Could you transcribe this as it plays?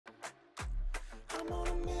I'm on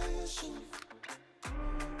a mission.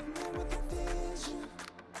 I'm there with a vision.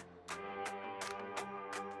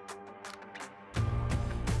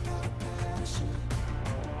 Got a passion.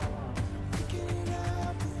 Making it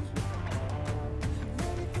happen.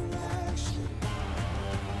 Ready for action.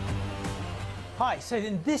 Hi, so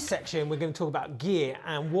in this section we're going to talk about gear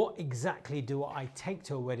and what exactly do I take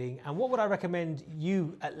to a wedding and what would I recommend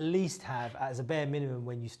you at least have as a bare minimum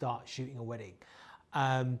when you start shooting a wedding.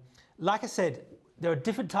 Like I said, there are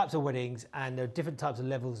different types of weddings and there are different types of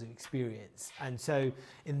levels of experience. And so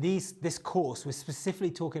in this course, we're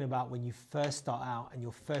specifically talking about when you first start out and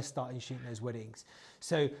you're first starting shooting those weddings.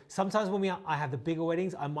 So sometimes when I have the bigger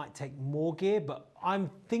weddings, I might take more gear, but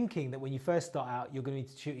I'm thinking that when you first start out, you're going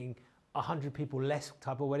to be shooting 100 people less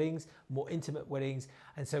type of weddings, more intimate weddings.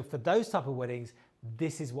 And so for those type of weddings,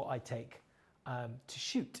 this is what I take to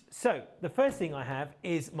shoot. So the first thing I have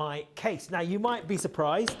is my case. Now you might be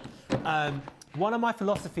surprised. One of my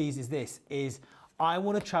philosophies is I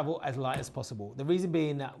want to travel as light as possible. The reason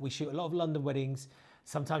being that we shoot a lot of London weddings.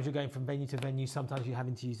 Sometimes you're going from venue to venue, sometimes you're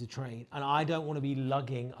having to use the train, and I don't want to be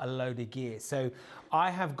lugging a load of gear. So I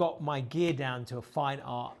have got my gear down to a fine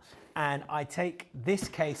art, and I take this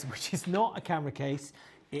case, which is not a camera case,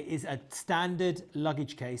 it is a standard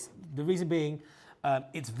luggage case. The reason being,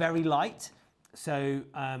 it's very light. So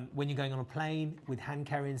when you're going on a plane with hand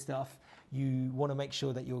carrying stuff, you want to make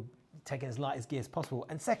sure that you're taking as light as gear as possible.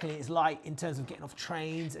 And secondly, it's light in terms of getting off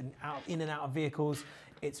trains and in and out of vehicles.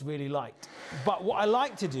 It's really light. But what I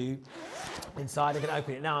like to do inside, I'm going to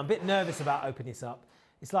open it now. I'm a bit nervous about opening this up.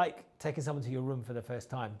 It's like taking someone to your room for the first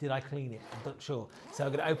time. Did I clean it? I'm not sure. So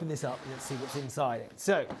I'm going to open this up and let's see what's inside it.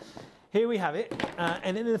 So here we have it.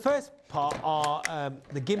 And in the first part are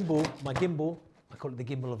the gimbal, my gimbal. I call it the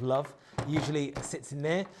gimbal of love. Usually it sits in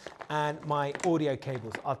there, and my audio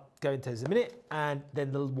cables. I'll go into those in a minute, and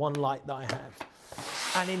then the one light that I have.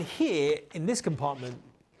 And in here, in this compartment,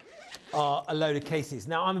 are a load of cases.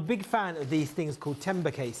 Now, I'm a big fan of these things called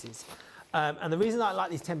timber cases. And the reason I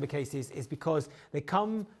like these timber cases is because they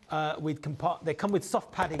come with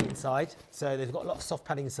soft padding inside. So they've got a lot of soft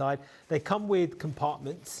padding inside. They come with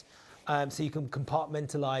compartments. So you can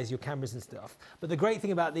compartmentalize your cameras and stuff. But the great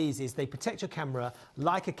thing about these is they protect your camera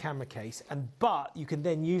like a camera case, but you can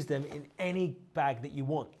then use them in any bag that you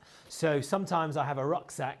want. So sometimes I have a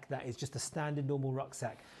rucksack that is just a standard normal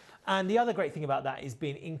rucksack. And the other great thing about that is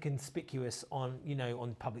being inconspicuous on,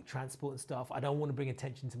 on public transport and stuff. I don't want to bring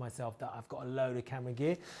attention to myself that I've got a load of camera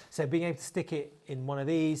gear. So being able to stick it in one of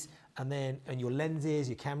these and your lenses,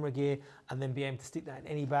 your camera gear, and then being able to stick that in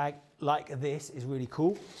any bag like this is really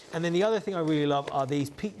cool. And then the other thing I really love are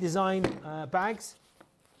these Peak Design bags.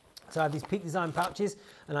 So I have these Peak Design pouches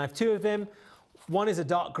and I have two of them. One is a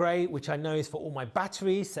dark gray, which I know is for all my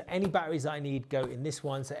batteries. So any batteries that I need go in this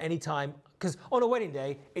one. So anytime, because on a wedding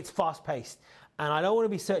day, it's fast paced. And I don't want to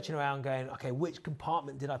be searching around going, okay, which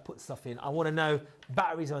compartment did I put stuff in? I want to know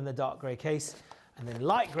batteries are in the dark gray case, and then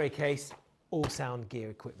light gray case, all sound gear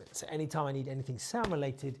equipment. So anytime I need anything sound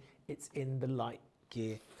related, it's in the light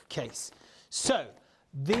gear case. So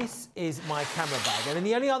this is my camera bag. And then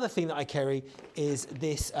the only other thing that I carry is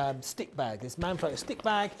this stick bag, this Manfrotto stick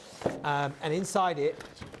bag. And inside it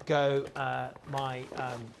go my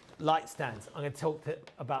light stands. I'm going to talk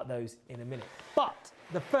about those in a minute. But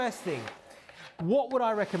the first thing, what would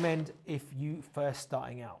I recommend if you first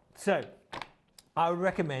starting out? So I would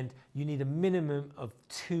recommend you need a minimum of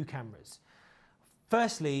 2 cameras.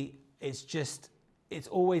 Firstly, it's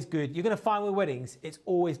always good. You're going to find with weddings, it's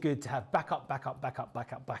always good to have backup.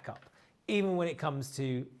 Even when it comes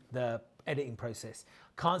to the editing process.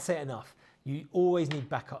 Can't say it enough. You always need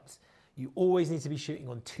backups. You always need to be shooting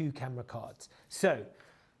on 2 camera cards. So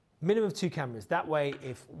minimum of 2 cameras. That way,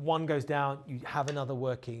 if one goes down, you have another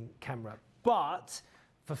working camera. But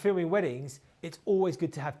for filming weddings, it's always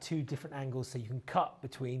good to have 2 different angles so you can cut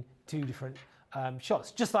between 2 different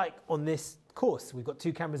shots. Just like on this course, we've got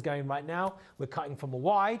 2 cameras going right now. We're cutting from a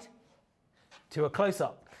wide to a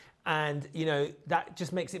close-up. And that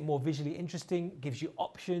just makes it more visually interesting, gives you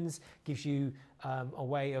options, gives you a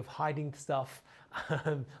way of hiding stuff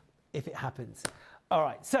if it happens. All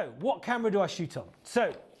right, so what camera do I shoot on?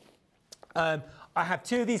 So I have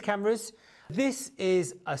 2 of these cameras. This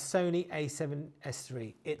is a Sony A7S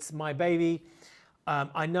III. It's my baby.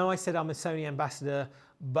 I know I said I'm a Sony ambassador,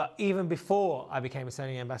 but even before I became a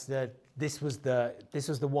Sony ambassador, this was the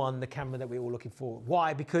camera that we were all looking for.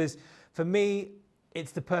 Why? Because for me,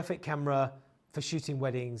 it's the perfect camera for shooting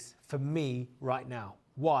weddings for me right now.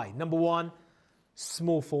 Why? Number one,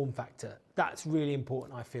 small form factor. That's really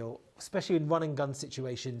important, I feel, especially in run and gun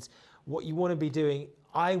situations. What you want to be doing,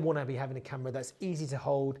 I want to be having a camera that's easy to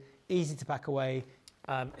hold, easy to pack away,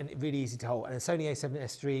 and really easy to hold. And the Sony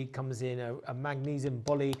A7S III comes in a magnesium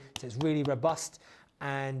body, so it's really robust,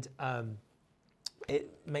 and it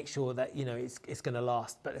makes sure that, you know, it's going to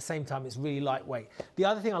last, but at the same time it's really lightweight. The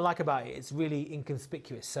other thing I like about it, it's really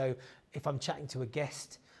inconspicuous. So if I'm chatting to a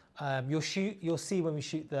guest, you'll see when we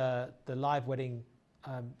shoot the live wedding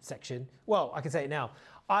section. Well, I can say it now.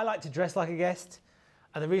 I like to dress like a guest,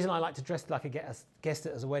 and the reason I like to dress like a guest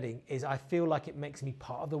at a wedding is I feel like it makes me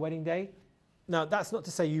part of the wedding day. Now, that's not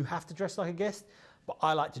to say you have to dress like a guest, but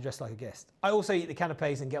I like to dress like a guest. I also eat the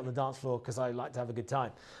canapes and get on the dance floor because I like to have a good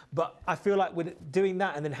time. But I feel like with doing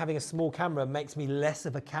that and then having a small camera makes me less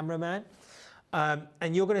of a cameraman.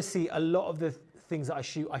 And you're going to see a lot of the things that I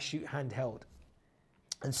shoot handheld.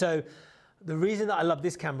 And so the reason that I love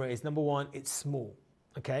this camera is, number one, it's small.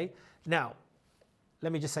 Okay. Now,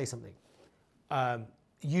 let me just say something.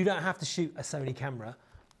 You don't have to shoot a Sony camera,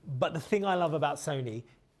 but the thing I love about Sony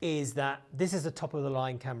is that this is a top of the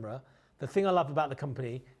line camera. The thing I love about the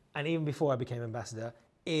company, and even before I became ambassador,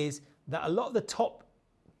 is that a lot of the top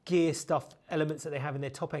gear stuff, elements that they have in their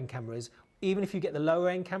top end cameras, even if you get the lower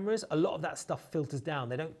end cameras, a lot of that stuff filters down.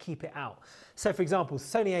 They don't keep it out. So for example,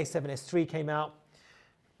 Sony A7S III came out,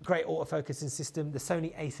 great autofocusing system. The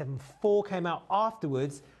Sony A7 IV came out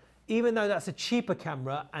afterwards. Even though that's a cheaper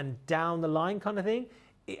camera and down the line kind of thing,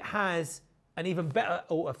 it has an even better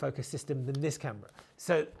autofocus system than this camera.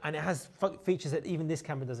 So, and it has features that even this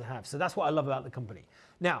camera doesn't have. So that's what I love about the company.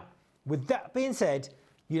 Now, with that being said,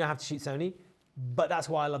 you don't have to shoot Sony, but that's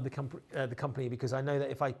why I love the company, because I know that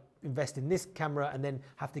if I invest in this camera and then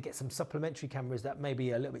have to get some supplementary cameras that may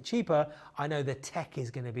be a little bit cheaper, I know the tech is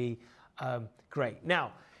going to be great.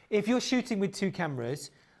 Now, if you're shooting with two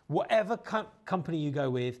cameras, whatever company you go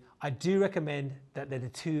with, I do recommend that they're the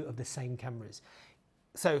two of the same cameras.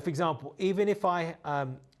 So for example, even if I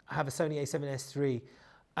have a Sony A7S III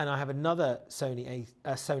and I have another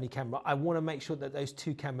Sony camera, I want to make sure that those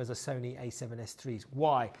two cameras are Sony A7S IIIs.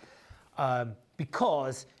 Why?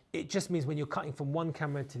 Because it just means when you're cutting from one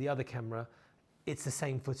camera to the other camera, it's the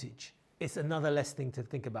same footage. It's another less thing to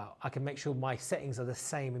think about. I can make sure my settings are the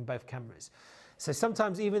same in both cameras. So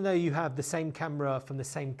sometimes, even though you have the same camera from the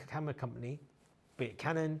same camera company, be it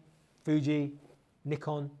Canon, Fuji,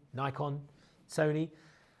 Nikon, Sony,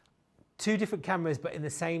 two different cameras but in the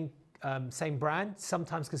same brand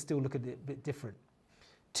sometimes can still look a bit different.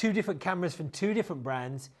 Two different cameras from two different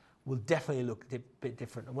brands will definitely look a bit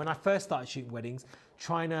different. And when I first started shooting weddings,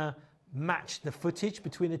 trying to match the footage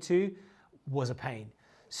between the two was a pain.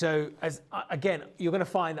 So again, you're going to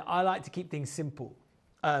find that I like to keep things simple.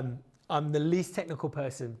 I'm the least technical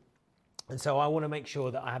person, and so I want to make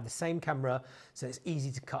sure that I have the same camera so it's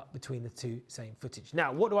easy to cut between the two same footage.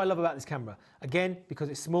 Now, what do I love about this camera? Again, because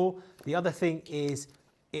it's small. The other thing is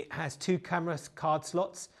it has two camera card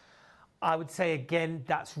slots. I would say, again,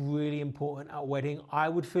 that's really important at a wedding. I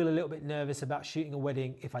would feel a little bit nervous about shooting a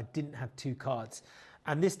wedding if I didn't have two cards.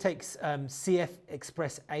 And this takes CF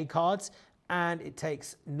Express A cards, and it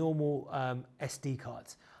takes normal SD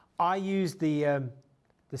cards. I use the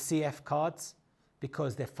CF cards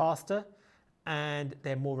because they're faster and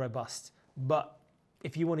they're more robust. But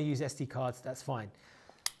if you want to use SD cards, that's fine.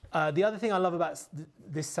 The other thing I love about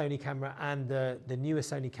this Sony camera and the newer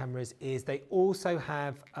Sony cameras is they also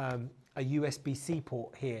have a USB-C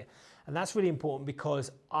port here. And that's really important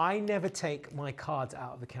because I never take my cards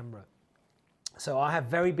out of the camera. So I have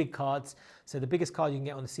very big cards. So the biggest card you can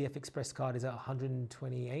get on the CF Express card is a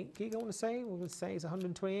 128 gig, I want to say. We're going to say it's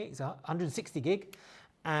 128, it's 160 gig.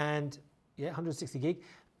 And yeah, 160 gig.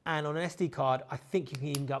 And on an SD card, I think you can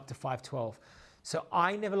even go up to 512. So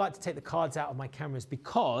I never like to take the cards out of my cameras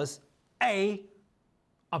because A,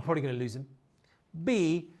 I'm probably going to lose them.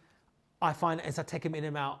 B, I find that as I take them in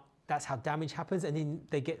and out, that's how damage happens, and then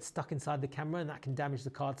they get stuck inside the camera and that can damage the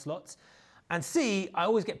card slots. And C, I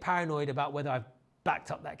always get paranoid about whether I've backed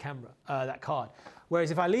up that camera, that card.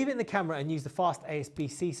 Whereas if I leave it in the camera and use the fast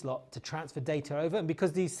USB-C slot to transfer data over, and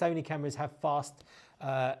because these Sony cameras have fast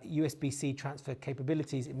USB-C transfer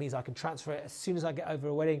capabilities, it means I can transfer it as soon as I get over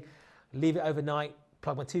a wedding, leave it overnight,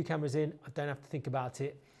 plug my two cameras in, I don't have to think about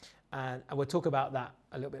it. And we'll talk about that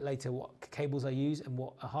a little bit later, what cables I use and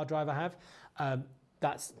what a hard drive I have.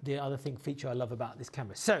 That's the other feature I love about this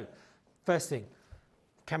camera. So, first thing,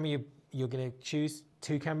 camera you're going to choose,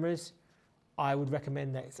 two cameras. I would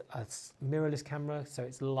recommend that it's a mirrorless camera, so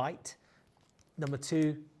it's light. Number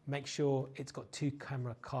two, make sure it's got two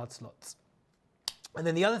camera card slots. And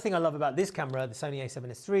then the other thing I love about this camera, the Sony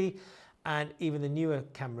A7S III, and even the newer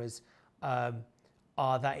cameras, are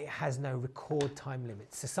that it has no record time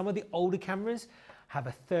limit. So some of the older cameras have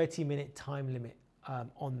a 30-minute time limit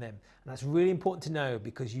on them. And that's really important to know,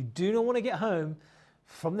 because you do not want to get home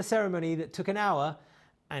from the ceremony that took an hour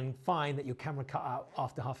and find that your camera cut out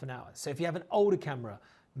after half an hour. So if you have an older camera,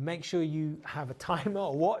 make sure you have a timer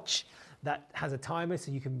or watch that has a timer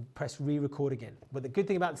so you can press re-record again. But the good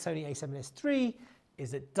thing about the Sony A7S III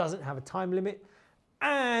is it doesn't have a time limit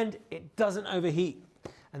and it doesn't overheat.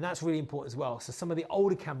 And that's really important as well. So some of the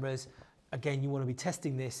older cameras, again, you want to be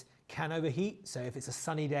testing this, can overheat. So if it's a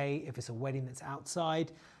sunny day, if it's a wedding that's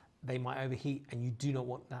outside, they might overheat, and you do not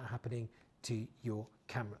want that happening to your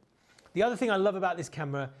camera. The other thing I love about this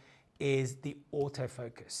camera is the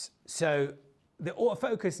autofocus. So the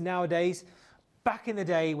autofocus nowadays, back in the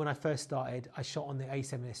day when I first started, I shot on the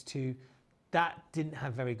A7S II, that didn't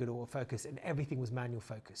have very good autofocus and everything was manual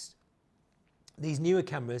focused. These newer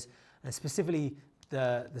cameras, and specifically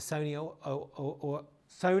the Sony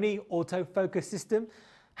autofocus system,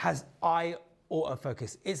 has eye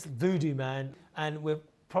autofocus. It's voodoo, man. And we're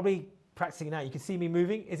probably practicing it now. You can see me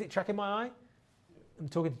moving. Is it tracking my eye? I'm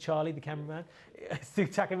talking to Charlie, the cameraman. It's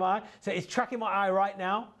tracking my eye. So it's tracking my eye right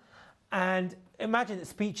now. And imagine the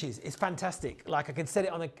speeches. It's fantastic. Like, I can set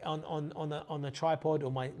it on a tripod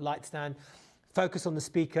or my light stand, focus on the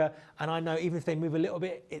speaker, and I know even if they move a little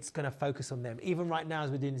bit, it's going to focus on them. Even right now as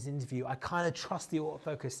we're doing this interview, I kind of trust the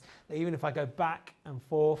autofocus, that even if I go back and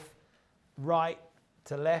forth, right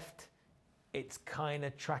to left, it's kind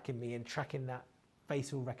of tracking me and tracking that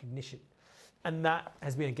facial recognition. And that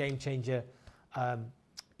has been a game changer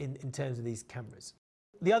in terms of these cameras.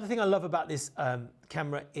 The other thing I love about this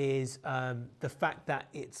camera is the fact that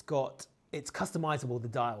it's customizable, the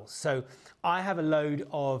dials. So I have a load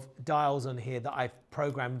of dials on here that I've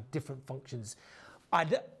programmed different functions. I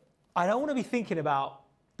don't want to be thinking about,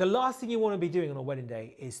 the last thing you want to be doing on a wedding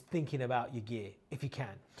day is thinking about your gear, if you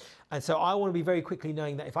can. And so I want to be very quickly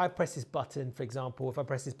knowing that if I press this button, for example, if I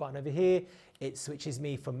press this button over here, it switches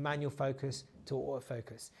me from manual focus to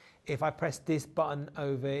autofocus. If I press this button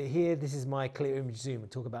over here, this is my clear image zoom. We'll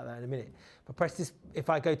talk about that in a minute. If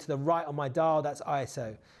I go to the right on my dial, that's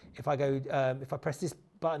ISO. If I press this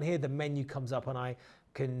button here, the menu comes up and I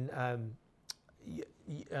can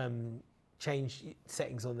change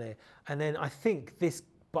settings on there. And then I think this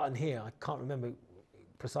button here, I can't remember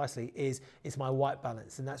precisely, is my white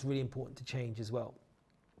balance, and that's really important to change as well.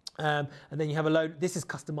 And then you have a load, this is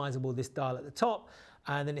customizable, this dial at the top,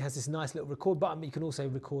 and then it has this nice little record button, but you can also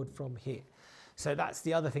record from here. So that's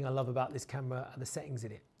the other thing I love about this camera, the settings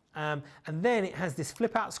in it. And then it has this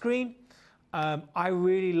flip out screen. I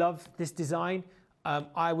really love this design.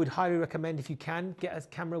 I would highly recommend, if you can, get a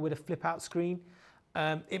camera with a flip out screen.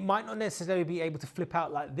 It might not necessarily be able to flip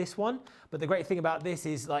out like this one, but the great thing about this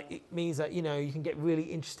is, like, it means that, you know, you can get really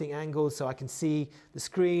interesting angles, so I can see the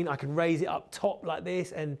screen, I can raise it up top like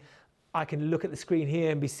this, and I can look at the screen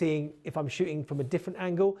here and be seeing if I'm shooting from a different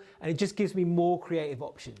angle, and it just gives me more creative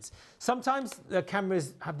options. Sometimes the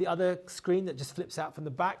cameras have the other screen that just flips out from the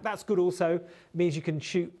back. That's good also. It means you can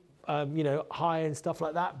shoot you know, high and stuff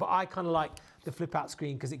like that, but I kind of like the flip out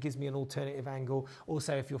screen because it gives me an alternative angle.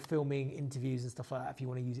 Also, if you're filming interviews and stuff like that, if you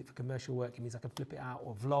want to use it for commercial work, it means I can flip it out,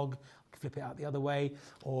 or vlog, I can flip it out the other way.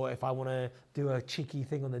 Or if I want to do a cheeky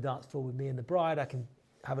thing on the dance floor with me and the bride, I can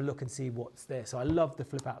have a look and see what's there. So I love the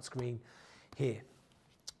flip out screen here.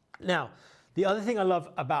 Now, the other thing I love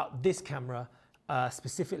about this camera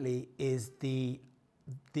specifically is the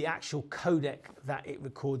actual codec that it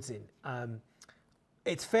records in.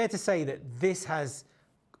 It's fair to say that this has,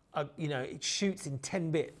 you know, it shoots in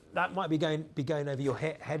 10-bit. That might be going over your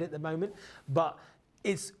head at the moment, but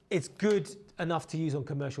it's good enough to use on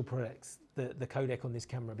commercial products, the codec on this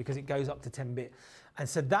camera, because it goes up to 10-bit. And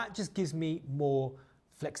so that just gives me more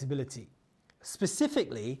flexibility,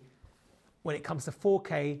 specifically when it comes to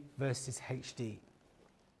 4K versus HD.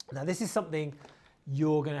 Now, this is something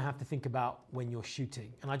you're going to have to think about when you're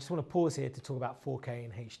shooting. And I just want to pause here to talk about 4K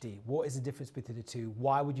and HD. What is the difference between the two?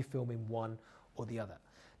 Why would you film in one or the other?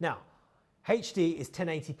 Now, HD is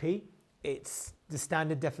 1080p. It's the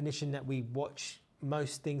standard definition that we watch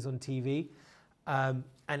most things on TV. And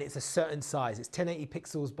it's a certain size. It's 1080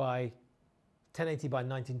 pixels by 1080 by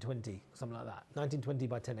 1920, something like that. 1920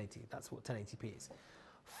 by 1080, that's what 1080p is.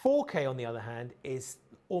 4K, on the other hand, is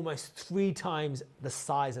almost 3 times the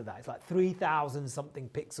size of that. It's like 3,000 something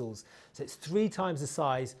pixels. So it's 3 times the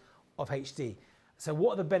size of HD. So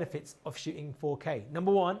what are the benefits of shooting 4K?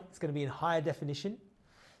 Number one, it's going to be in higher definition.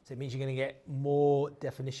 So it means you're going to get more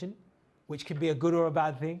definition, which can be a good or a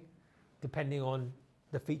bad thing, depending on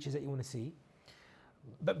the features that you want to see.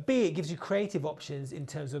 But B, it gives you creative options in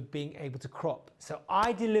terms of being able to crop. So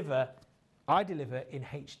I deliver in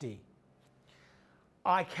HD.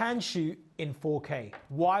 I can shoot in 4K.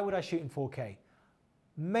 Why would I shoot in 4K?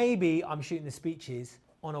 Maybe I'm shooting the speeches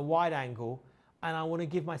on a wide angle and I want to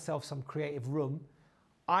give myself some creative room.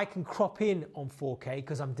 I can crop in on 4K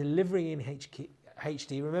because I'm delivering in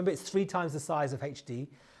HD. Remember, it's 3 times the size of HD.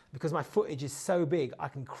 Because my footage is so big, I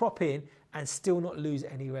can crop in and still not lose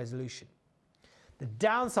any resolution. The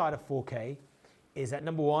downside of 4K is that,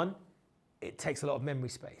 number one, it takes a lot of memory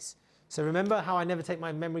space. So remember how I never take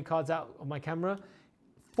my memory cards out of my camera?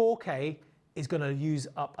 4K is going to use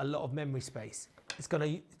up a lot of memory space. It's going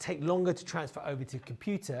to take longer to transfer over to the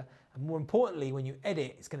computer. And more importantly, when you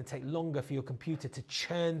edit, it's going to take longer for your computer to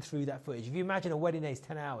churn through that footage. If you imagine a wedding day is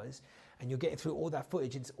 10 hours and you're getting through all that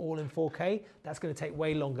footage, it's all in 4K, that's going to take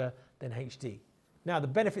way longer than HD. Now, the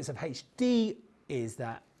benefits of HD is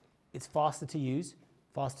that it's faster to use,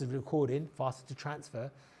 faster to record in, faster to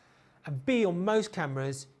transfer. And B, on most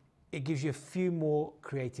cameras, it gives you a few more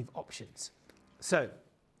creative options. So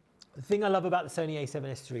the thing I love about the Sony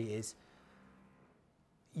A7S III is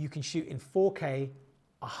you can shoot in 4K,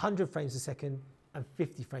 100 frames per second and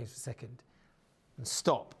 50 frames per second and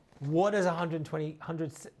stop. What does 100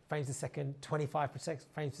 frames per second, 25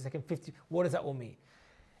 frames per second, 50, what does that all mean?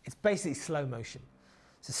 It's basically slow motion.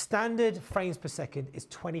 So standard frames per second is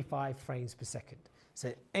 25 frames per second.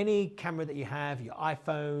 So any camera that you have, your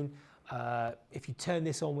iPhone, if you turn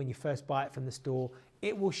this on when you first buy it from the store,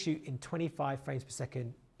 it will shoot in 25 frames per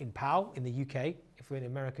second in PAL in the UK. If we're in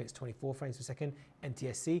America, it's 24 frames per second,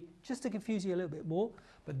 NTSC, just to confuse you a little bit more.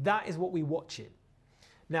 But that is what we watch in.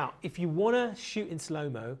 Now, if you want to shoot in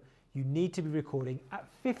slow-mo, you need to be recording at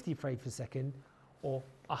 50 frames per second or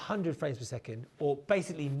 100 frames per second, or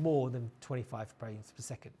basically more than 25 frames per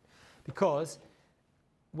second. Because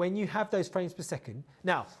when you have those frames per second,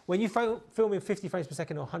 now, when you film in 50 frames per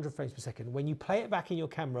second or 100 frames per second, when you play it back in your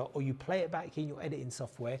camera or you play it back in your editing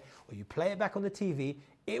software or you play it back on the TV,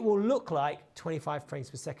 it will look like 25 frames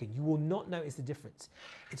per second. You will not notice the difference.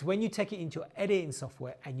 It's when you take it into your editing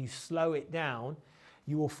software and you slow it down,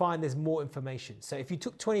 you will find there's more information. So if you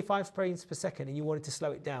took 25 frames per second and you wanted to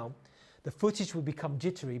slow it down, the footage will become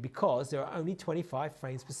jittery because there are only 25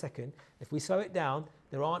 frames per second. If we slow it down,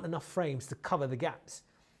 there aren't enough frames to cover the gaps.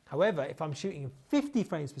 However, if I'm shooting in 50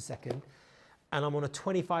 frames per second and I'm on a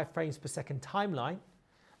 25 frames per second timeline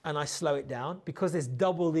and I slow it down, because there's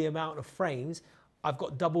double the amount of frames, I've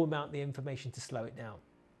got double amount of the information to slow it down.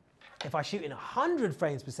 If I shoot in 100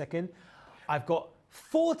 frames per second, I've got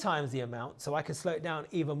 4 times the amount, so I can slow it down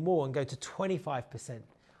even more and go to 25%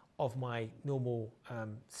 of my normal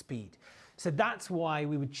speed. So that's why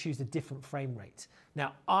we would choose a different frame rate.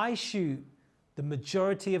 Now, I shoot the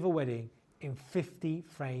majority of a wedding in 50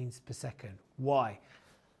 frames per second. Why?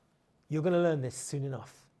 You're going to learn this soon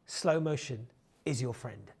enough. Slow motion is your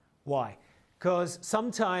friend. Why? Because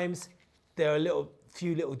sometimes there are a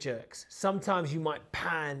few little jerks. Sometimes you might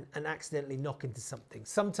pan and accidentally knock into something.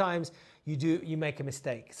 Sometimes you make a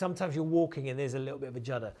mistake. Sometimes you're walking and there's a little bit of a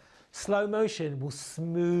judder. Slow motion will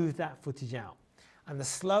smooth that footage out. And the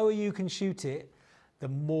slower you can shoot it, the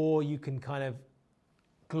more you can kind of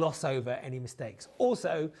gloss over any mistakes.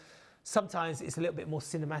 Also, sometimes it's a little bit more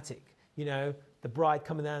cinematic. You know, the bride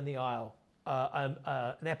coming down the aisle,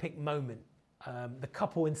 an epic moment, the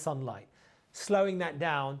couple in sunlight. Slowing that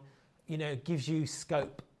down, you know, gives you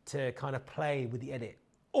scope to kind of play with the edit.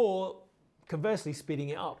 Or conversely, speeding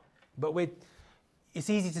it up. But it's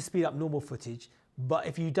easy to speed up normal footage, but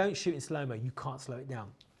if you don't shoot in slow-mo, you can't slow it down.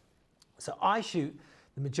 So I shoot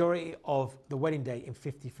the majority of the wedding day in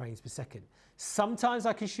 50 frames per second. Sometimes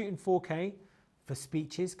I can shoot in 4K for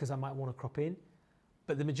speeches because I might want to crop in,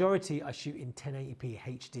 but the majority I shoot in 1080p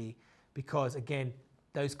HD because, again,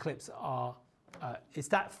 those clips are, it's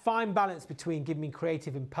that fine balance between giving me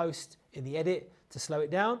creative in post in the edit to slow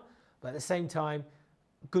it down, but at the same time,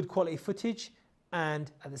 good quality footage,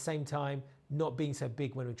 and at the same time, not being so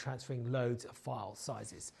big when we're transferring loads of file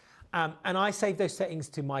sizes. And I save those settings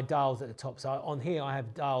to my dials at the top. So on here, I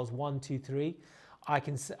have dials 1, 2, 3.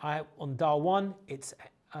 On dial 1,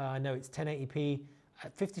 I know it's 1080p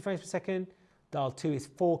at 50 frames per second. Dial 2 is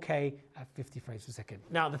 4K at 50 frames per second.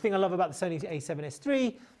 Now, the thing I love about the Sony A7S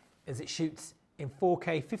III is it shoots in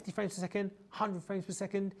 4K 50 frames per second, 100 frames per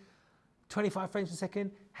second, 25 frames per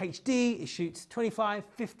second. HD, it shoots 25,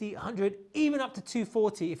 50, 100, even up to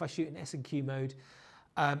 240 if I shoot in S&Q mode.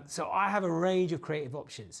 So I have a range of creative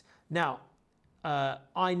options. Now,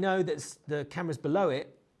 I know that the cameras below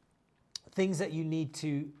it, things that you need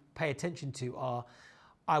to pay attention to are,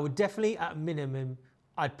 I would definitely, at a minimum,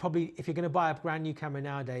 I'd probably, if you're going to buy a brand new camera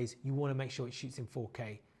nowadays, you want to make sure it shoots in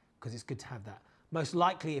 4K because it's good to have that. Most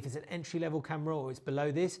likely, if it's an entry-level camera or it's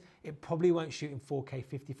below this, it probably won't shoot in 4K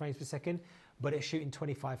 50 frames per second, but it's shooting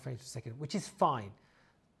 25 frames per second, which is fine.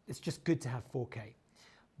 It's just good to have 4K.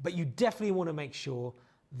 But you definitely want to make sure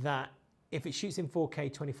that if it shoots in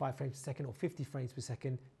 4K 25 frames per second or 50 frames per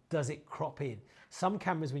second, does it crop in? Some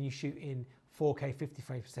cameras, when you shoot in 4K 50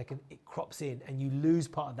 frames per second, it crops in and you lose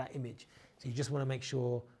part of that image. So you just want to make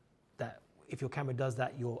sure that if your camera does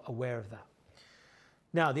that, you're aware of that.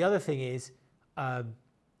 Now, the other thing is,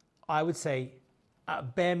 I would say at a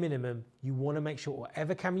bare minimum, you want to make sure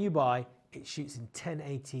whatever camera you buy, it shoots in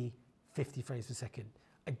 1080, 50 frames per second.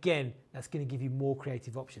 Again, that's going to give you more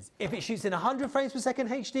creative options. If it shoots in 100 frames per second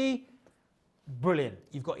HD, brilliant.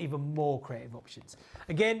 You've got even more creative options.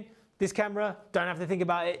 Again, this camera, don't have to think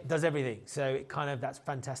about it, does everything. So it that's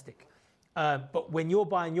fantastic. But when you're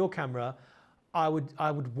buying your camera, I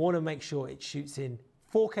would want to make sure it shoots in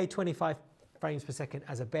 4K 25 frames per second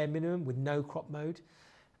as a bare minimum with no crop mode.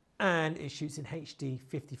 And it shoots in HD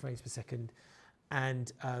 50 frames per second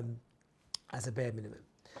and as a bare minimum.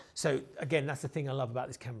 So again, that's the thing I love about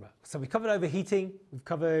this camera. So we've covered overheating, we've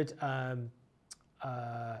covered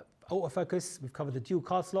autofocus, we've covered the dual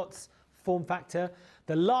card slots, form factor.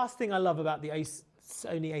 The last thing I love about the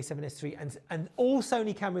Sony A7S III and all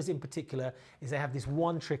Sony cameras in particular is they have this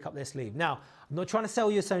one trick up their sleeve. Now, I'm not trying to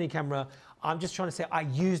sell you a Sony camera. I'm just trying to say I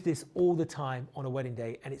use this all the time on a wedding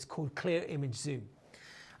day, and it's called clear image zoom.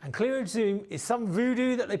 And clear image zoom is some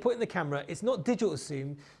voodoo that they put in the camera. It's not digital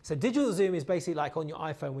zoom. So digital zoom is basically like on your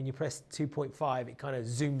iPhone when you press 2.5, it kind of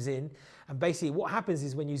zooms in. And basically what happens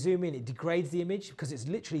is when you zoom in, it degrades the image because it's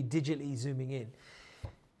literally digitally zooming in.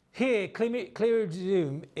 Here, clear image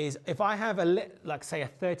zoom is if I have like say a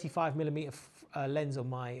 35mm lens on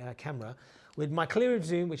my camera, with my clear image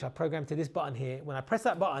zoom, which I programmed to this button here, when I press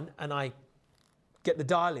that button and I get the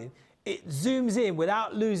dial in, it zooms in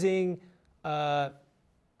without losing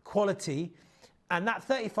quality, and that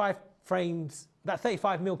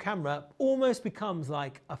 35mm camera almost becomes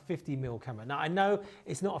like a 50mm camera. Now I know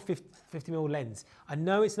it's not a 50mm lens. I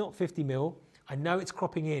know it's not 50mm. I know it's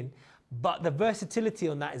cropping in, but the versatility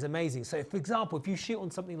on that is amazing. So if, for example, if you shoot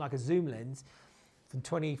on something like a zoom lens from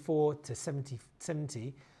 24 to 70,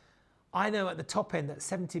 I know at the top end at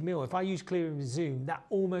 70mm, if I use clear image zoom, that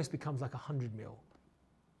almost becomes like 100mm.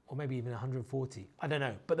 Or maybe even 140, I don't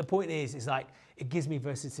know. But the point is like, it gives me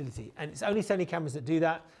versatility. And it's only Sony cameras that do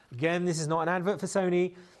that. Again, this is not an advert for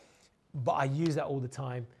Sony, but I use that all the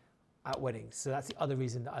time at weddings. So that's the other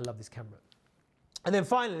reason that I love this camera. And then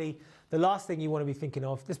finally, the last thing you want to be thinking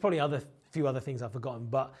of, there's probably few other things I've forgotten,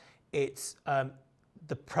 but it's the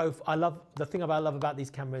thing I love about these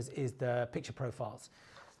cameras is the picture profiles.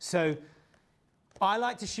 So I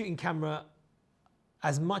like to shoot in camera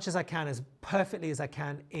as much as I can, as perfectly as I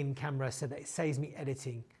can in camera so that it saves me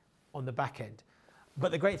editing on the back end.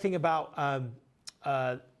 But the great thing about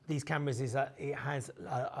these cameras is that it has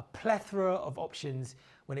a plethora of options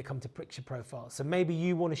when it comes to picture profiles. So maybe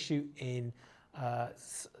you want to shoot in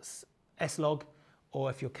S-Log, or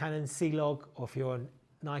if you're Canon, C-Log, or if you're on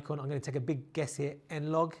Nikon, I'm going to take a big guess here,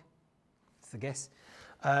 N-Log. It's a guess.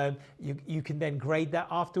 You can then grade that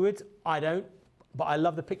afterwards. I don't. But I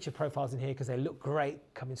love the picture profiles in here because they look great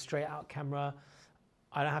coming straight out camera.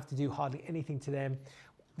 I don't have to do hardly anything to them.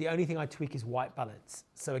 The only thing I tweak is white balance.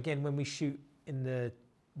 So again, when we shoot in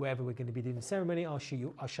wherever we're going to be doing the ceremony, I'll show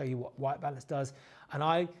you what white balance does. And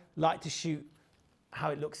I like to shoot how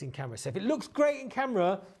it looks in camera. So if it looks great in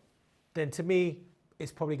camera, then to me,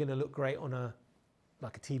 it's probably going to look great on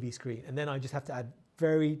like a TV screen. And then I just have to add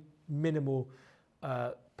very minimal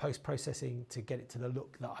post-processing to get it to the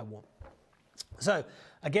look that I want. So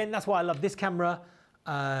again, that's why I love this camera.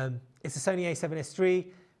 It's a Sony A7S III.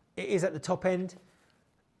 It is at the top end.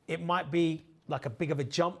 It might be like a big of a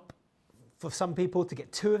jump for some people to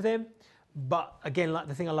get two of them. But again, like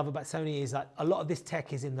the thing I love about Sony is that a lot of this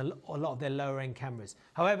tech is in a lot of their lower end cameras.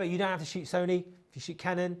 However, you don't have to shoot Sony. If you shoot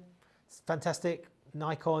Canon, it's fantastic.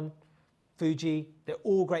 Nikon, Fuji, they're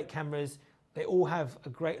all great cameras. They all have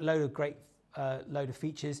a load of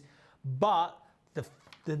features. But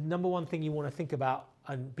the number one thing you want to think about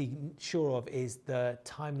and be sure of is the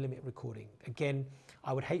time limit recording. Again,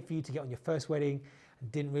 I would hate for you to get on your first wedding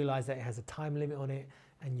and didn't realize that it has a time limit on it,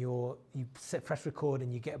 and you press record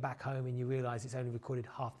and you get back home and you realize it's only recorded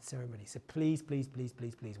half the ceremony. So please, please, please,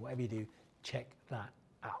 please, please, whatever you do, check that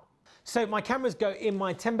out. So my cameras go in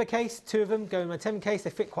my timber case. Two of them go in my timber case.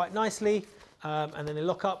 They fit quite nicely, and then they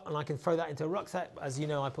lock up and I can throw that into a rucksack. As you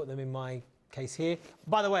know, I put them in my case here.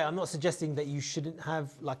 By the way, I'm not suggesting that you shouldn't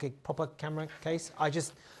have like a proper camera case. I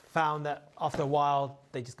just found that after a while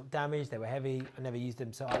they just got damaged, they were heavy, I never used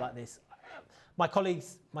them, so I like this. My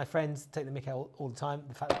colleagues, my friends take the mick out all the time,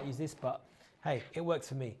 the fact that I use this, but hey, it works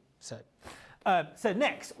for me. So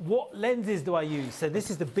next, what lenses do I use? So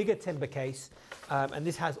this is the bigger timber case, and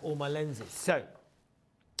this has all my lenses. So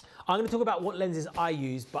I'm going to talk about what lenses I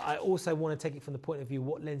use, but I also want to take it from the point of view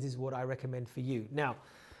what lenses would I recommend for you. Now,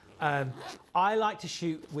 I like to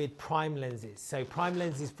shoot with prime lenses. So prime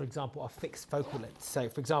lenses, for example, are fixed focal lengths. So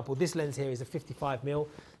for example, this lens here is a 55mm.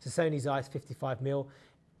 It's a Sony Zeiss 55mm,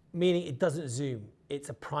 meaning it doesn't zoom. It's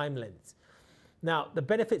a prime lens. Now, the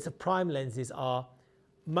benefits of prime lenses are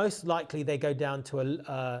most likely they go down to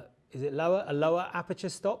a lower aperture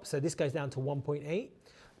stop. So this goes down to 1.8.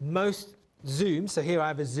 Most zoom, so here I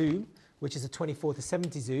have a zoom, which is a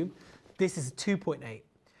 24-70 zoom. This is a 2.8.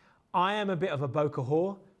 I am a bit of a bokeh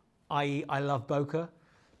whore, i.e. I love bokeh.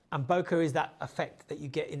 And bokeh is that effect that you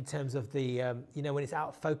get in terms of the, you know, when it's out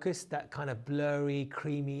of focus, that kind of blurry,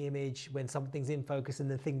 creamy image when something's in focus and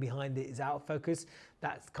the thing behind it is out of focus.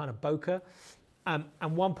 That's kind of bokeh. And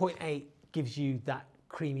 1.8 gives you that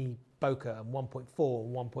creamy bokeh, and 1.4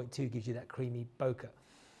 and 1.2 gives you that creamy bokeh.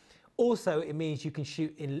 Also, it means you can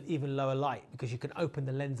shoot in even lower light because you can open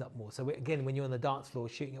the lens up more. So again, when you're on the dance floor,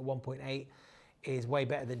 shooting at 1.8 is way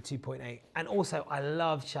better than 2.8. And also, I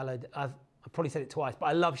love shallow, I've probably said it twice, but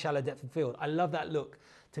I love shallow depth of field. I love that look.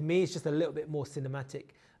 To me, it's just a little bit more cinematic.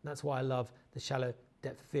 And that's why I love the shallow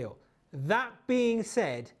depth of field. That being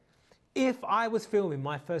said, if I was filming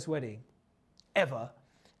my first wedding ever,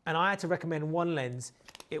 and I had to recommend one lens,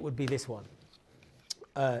 it would be this one.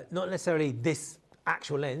 Not necessarily this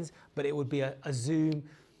actual lens, but it would be a zoom,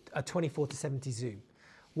 a 24-70 zoom.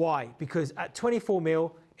 Why? Because at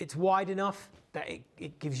 24mm, it's wide enough that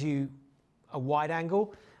it gives you a wide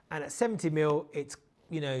angle, and at 70mm, it's,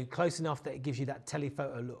 you know, close enough that it gives you that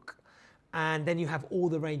telephoto look. And then you have all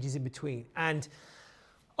the ranges in between. And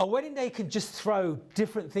a wedding day can just throw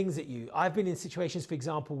different things at you. I've been in situations, for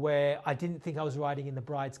example, where I didn't think I was riding in the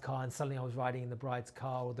bride's car and suddenly I was riding in the bride's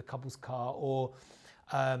car or the couple's car, or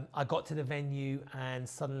I got to the venue and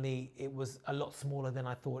suddenly it was a lot smaller than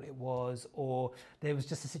I thought it was, or there was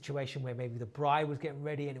just a situation where maybe the bride was getting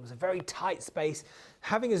ready and it was a very tight space.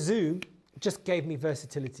 Having a zoom just gave me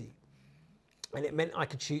versatility, and it meant I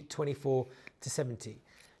could shoot 24-70.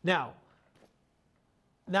 Now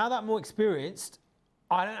that I'm more experienced,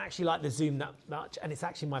 I don't actually like the zoom that much, and it's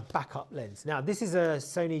actually my backup lens. Now, this is a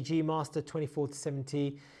Sony G Master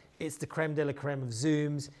 24-70. It's the creme de la creme of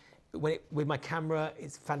zooms. With my camera,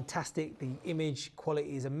 it's fantastic. The image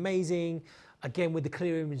quality is amazing. Again, with the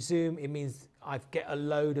clear image zoom, it means I get a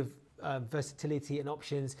load of versatility and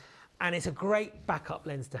options, and it's a great backup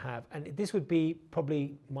lens to have. And this would be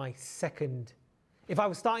probably my second. If I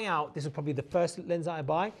was starting out, this would probably be the first lens that I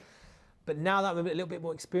buy. But now that I'm a little bit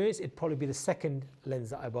more experienced, it'd probably be the second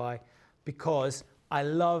lens that I buy, because I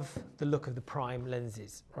love the look of the prime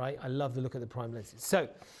lenses, right? I love the look of the prime lenses. So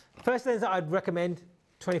first lens that I'd recommend,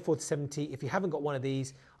 24-70. If you haven't got one of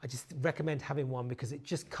these, I just recommend having one because it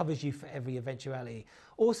just covers you for every eventuality.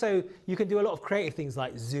 Also, you can do a lot of creative things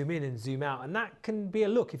like zoom in and zoom out, and that can be a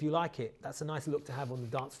look if you like it. That's a nice look to have on the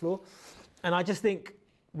dance floor. And I just think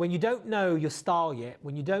when you don't know your style yet,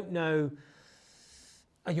 when you don't know,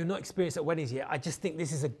 and you're not experienced at weddings yet, I just think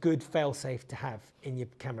this is a good fail-safe to have in your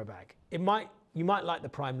camera bag. You might like the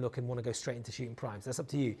prime look and want to go straight into shooting primes. That's up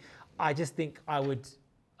to you. I just think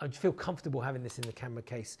I'd feel comfortable having this in the camera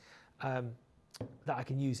case that I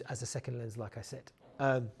can use as a second lens, like I said.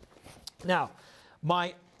 Now,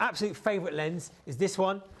 my absolute favorite lens is this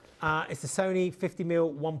one. It's the Sony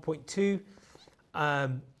 50mm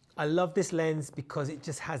 1.2. I love this lens because it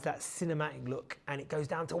just has that cinematic look, and it goes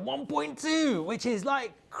down to 1.2, which is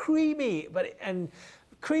like creamy, and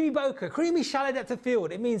creamy bokeh, creamy shallow depth of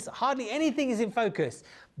field. It means hardly anything is in focus,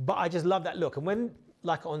 but I just love that look. And when,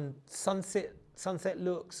 like on sunset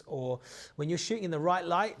looks, or when you're shooting in the right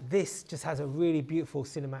light, this just has a really beautiful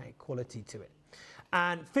cinematic quality to it.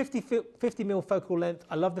 And 50mm focal length,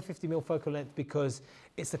 I love the 50mm focal length because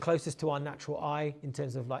it's the closest to our natural eye in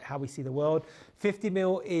terms of like how we see the world.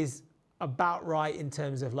 50mm is about right in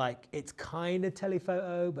terms of like, it's kind of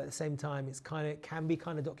telephoto, but at the same time, it can be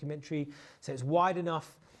kind of documentary. So it's wide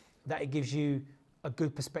enough that it gives you a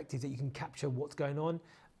good perspective that you can capture what's going on,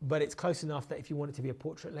 but it's close enough that if you want it to be a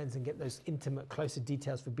portrait lens and get those intimate, closer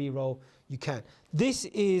details for B-roll, you can. This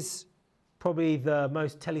is probably the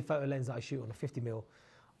most telephoto lens that I shoot on a 50mm.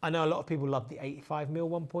 I know a lot of people love the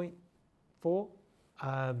 85mm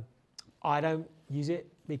 1.4. I don't use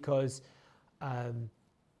it because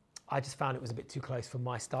I just found it was a bit too close for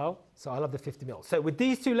my style. So I love the 50mm. So with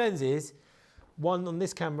these two lenses, one on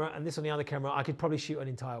this camera and this on the other camera, I could probably shoot an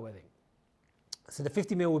entire wedding. So the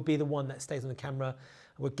 50mm would be the one that stays on the camera.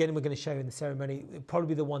 Again, we're going to show you in the ceremony. It'd probably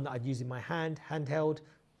be the one that I'd use in my handheld.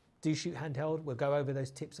 Do shoot handheld. We'll go over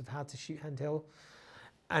those tips of how to shoot handheld.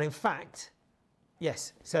 And in fact,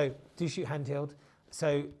 yes, so do shoot handheld.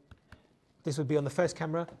 So This would be on the first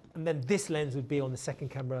camera, and then this lens would be on the second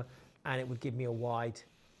camera, and it would give me a wide,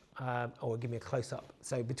 or give me a close-up.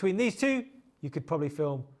 So between these two, you could probably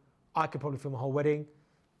film, I could probably film a whole wedding,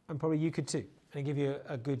 and probably you could too, and give you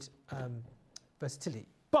a good versatility.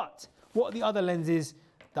 But what are the other lenses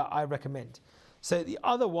that I recommend? So the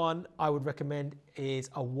other one I would recommend is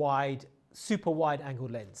a wide, super wide angle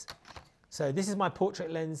lens. So this is my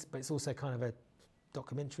portrait lens, but it's also kind of a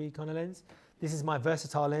documentary kind of lens. This is my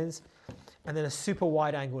versatile lens, and then a super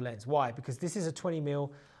wide angle lens. Why? Because this is a 20mm,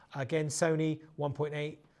 again, Sony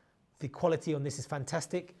 1.8. The quality on this is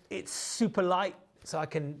fantastic. It's super light, so I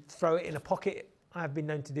can throw it in a pocket. I have been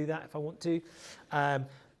known to do that if I want to.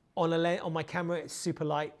 On my camera, it's super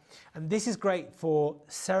light. And this is great for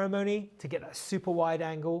ceremony, to get that super wide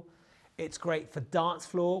angle. It's great for dance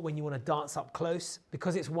floor, when you want to dance up close.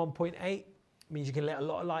 Because it's 1.8, it means you can let a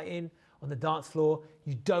lot of light in on the dance floor.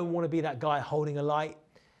 You don't want to be that guy holding a light.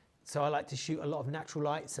 So I like to shoot a lot of natural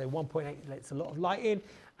light. So 1.8 lets a lot of light in.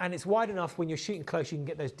 And it's wide enough when you're shooting close, you can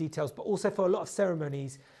get those details. But also for a lot of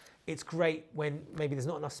ceremonies, it's great when maybe there's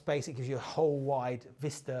not enough space. It gives you a whole wide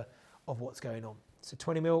vista of what's going on. So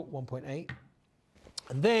 20mm, 1.8.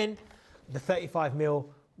 And then the 35mm,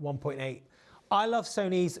 1.8. I love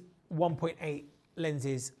Sony's 1.8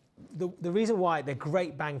 lenses. The reason why, they're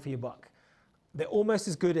great bang for your buck. They're almost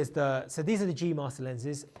as good as so these are the G Master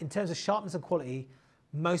lenses. In terms of sharpness and quality,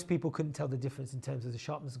 most people couldn't tell the difference in terms of the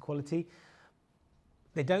sharpness and quality.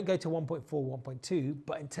 They don't go to 1.4, 1.2,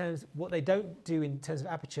 but in terms, what they don't do in terms of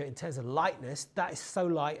aperture, in terms of lightness, that is so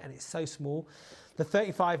light and it's so small. The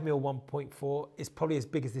 35mm 1.4 is probably as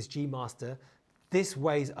big as this G Master. This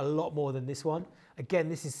weighs a lot more than this one. Again,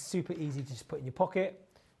 this is super easy to just put in your pocket,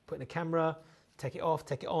 put in a camera, take it off,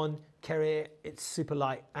 take it on, carry it. It's super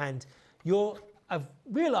light. And I've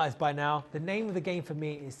realized by now, the name of the game for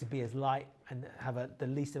me is to be as light and have the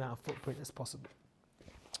least amount of footprint as possible.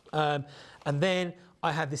 And then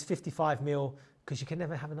I have this 55mm, because you can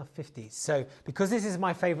never have enough 50s. So because this is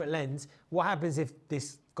my favorite lens, what happens if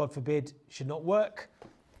this, God forbid, should not work?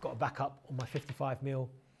 I've got a backup on my 55mm.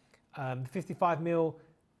 55mm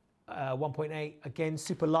 1.8, again,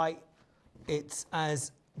 super light. It's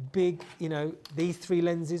as big, you know, these three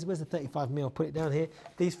lenses, where's the 35mm? I'll put it down here.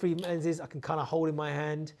 These three lenses I can kind of hold in my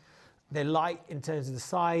hand. They're light in terms of the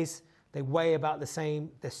size. They weigh about the same.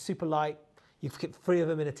 They're super light. You can get 3 of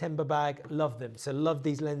them in a timber bag. Love them. So love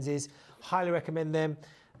these lenses. Highly recommend them.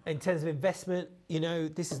 In terms of investment, you know,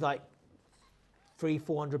 this is like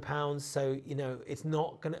 £300-400. So, you know, it's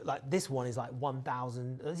not gonna, like this one is like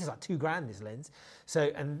 1,000. This is like £2,000, this lens.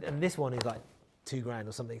 So, and this one is like £2,000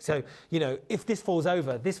 or something. So, you know, if this falls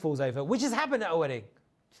over, which has happened at a wedding,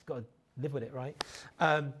 just got to live with it, right?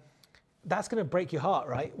 That's going to break your heart,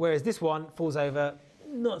 right? Whereas this one falls over,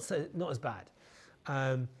 not as bad.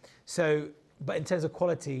 But in terms of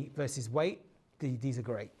quality versus weight, these are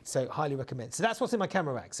great. So highly recommend. So that's what's in my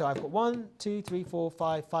camera rack. So I've got 1, 2, 3, 4,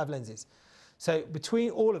 5 lenses. So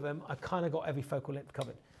between all of them, I've kind of got every focal length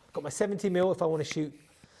covered. I've got my 70mm if I want to shoot.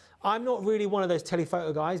 I'm not really one of those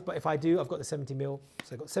telephoto guys, but if I do, I've got the 70mm.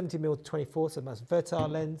 So I've got 70mm to 24, so that's versatile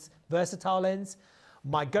lens.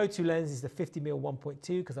 My go-to lens is the 50mm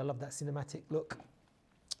 1.2 because I love that cinematic look.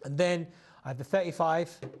 And then I have the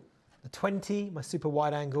 35, the 20, my super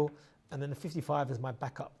wide angle, and then the 55 is my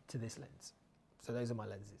backup to this lens. So those are my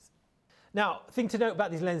lenses. Now, thing to note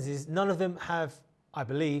about these lenses, none of them have, I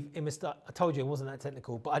believe, I told you it wasn't that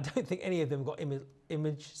technical, but I don't think any of them got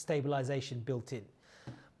image stabilization built in.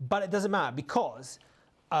 But it doesn't matter because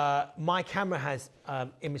my camera has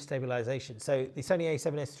image stabilization. So the Sony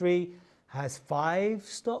A7S III has 5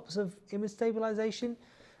 stops of image stabilization.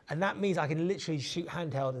 And that means I can literally shoot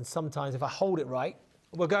handheld, and sometimes if I hold it right,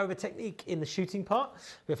 we'll go over technique in the shooting part,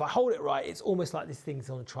 but if I hold it right, it's almost like this thing's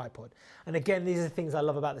on a tripod. And again, these are the things I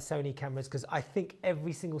love about the Sony cameras, because I think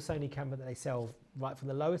every single Sony camera that they sell, right from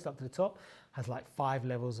the lowest up to the top, has like 5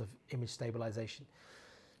 levels of image stabilization.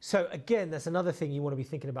 So again, that's another thing you want to be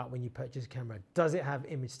thinking about when you purchase a camera. Does it have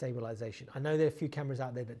image stabilization? I know there are a few cameras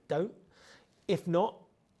out there that don't. If not,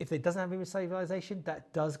 if it doesn't have image stabilization,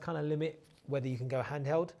 that does kind of limit whether you can go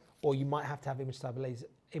handheld, or you might have to have image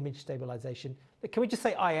stabilization. Can we just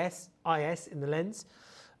say IS in the lens?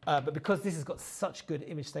 But because this has got such good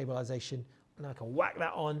image stabilization, and I can whack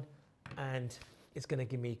that on, and it's going to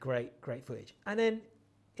give me great footage. And then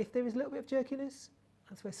if there is a little bit of jerkiness,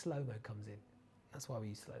 that's where slow-mo comes in. That's why we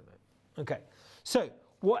use slow-mo. Okay, so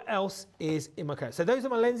what else is in my camera? So those are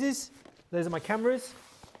my lenses. Those are my cameras.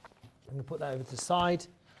 I'm going to put that over to the side.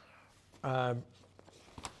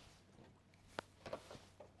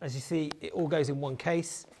 As you see, it all goes in one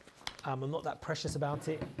case. I'm not that precious about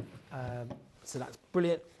it. So that's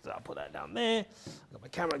brilliant. So I'll put that down there. I've got my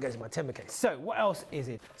camera, it goes in my timber case. So what else is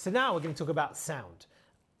it? So now we're going to talk about sound.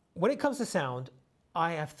 When it comes to sound,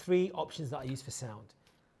 I have 3 options that I use for sound.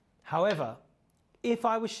 However, if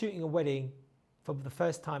I was shooting a wedding for the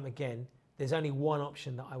first time again, there's only one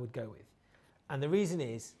option that I would go with. And the reason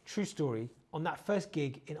is, true story, on that first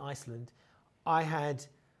gig in Iceland, I had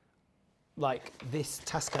like this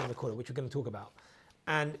Tascam recorder, which we're going to talk about.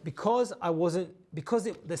 And because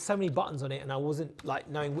there's so many buttons on it and I wasn't like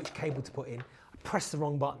knowing which cable to put in, I pressed the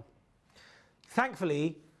wrong button.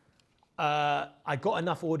 Thankfully, I got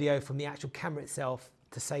enough audio from the actual camera itself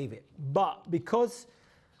to save it. But because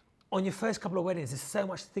on your first couple of weddings, there's so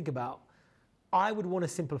much to think about, I would want to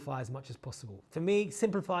simplify as much as possible. For me,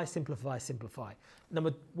 simplify, simplify, simplify.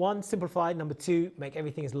 Number 1, simplify. Number 2, make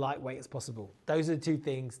everything as lightweight as possible. Those are the 2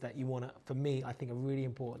 things that you want to, for me, I think are really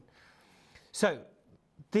important. So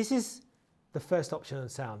this is the first option on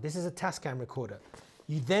sound. This is a Tascam recorder.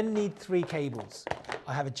 You then need 3 cables.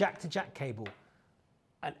 I have a jack to jack cable,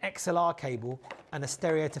 an XLR cable, and a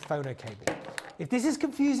stereo to phono cable. If this is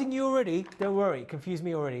confusing you already, don't worry, it confused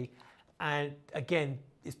me already. And again,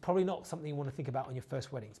 it's probably not something you want to think about on your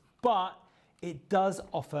first weddings, but it does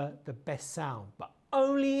offer the best sound, but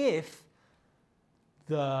only if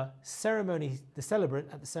the celebrant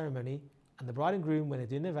at the ceremony and the bride and groom, when they're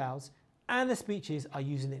doing their vows and the speeches, are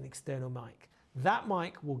using an external mic. That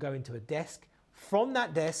mic will go into a desk. From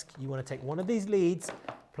that desk, you want to take one of these leads,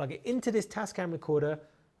 plug it into this Tascam recorder,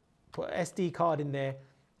 put an SD card in there,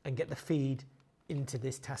 and get the feed into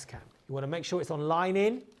this Tascam. You want to make sure it's on line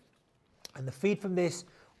in, and the feed from this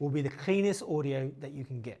will be the cleanest audio that you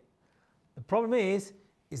can get. The problem is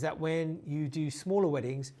that when you do smaller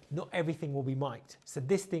weddings, not everything will be mic'd. So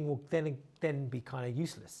this thing will then be kind of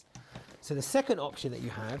useless. So the second option that you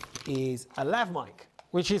have is a lav mic,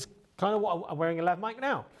 which is kind of what I'm wearing a lav mic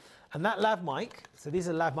now. And that lav mic, so these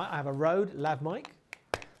are lav mic, I have a Rode lav mic.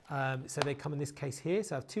 So they come in this case here.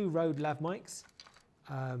 So I have 2 Rode lav mics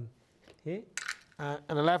here. And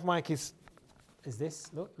a lav mic is this,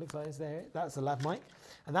 look, looks like it's there. That's a lav mic.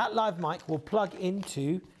 And that lav mic will plug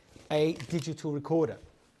into a digital recorder.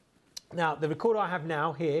 Now, the recorder I have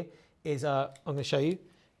now here is, I'm going to show you,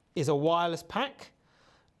 is a wireless pack.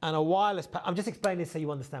 And a wireless pack, I'm just explaining this so you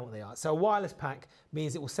understand what they are. So a wireless pack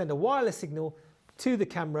means it will send a wireless signal to the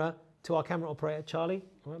camera, to our camera operator, Charlie,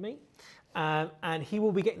 all right, mate? And he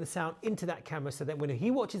will be getting the sound into that camera so that when he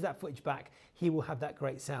watches that footage back, he will have that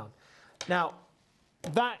great sound. Now,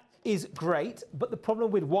 that is great, but the problem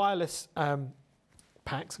with wireless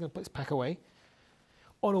packs, I'm going to put this pack away.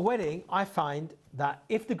 On a wedding, I find that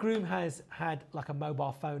if the groom has had like a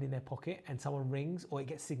mobile phone in their pocket and someone rings or it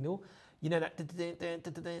gets signal, you know that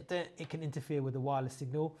it can interfere with the wireless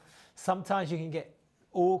signal. Sometimes you can get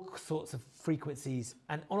all sorts of frequencies,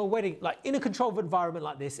 and on a wedding, like in a controlled environment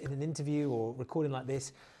like this, in an interview or recording like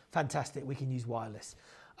this, fantastic, we can use wireless.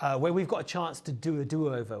 Where we've got a chance to do a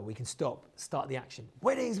do-over, we can start the action.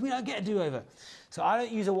 Weddings, we don't get a do-over. So I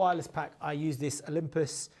don't use a wireless pack. I use this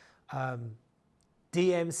Olympus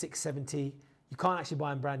DM670. You can't actually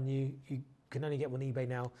buy them brand new. You can only get them on eBay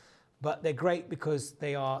now. But they're great because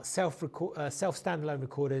they are self-standalone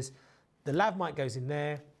recorders. The lav mic goes in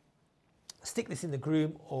there. Stick this in the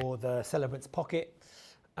groom or the celebrant's pocket.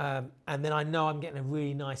 And then I know I'm getting a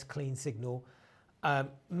really nice clean signal.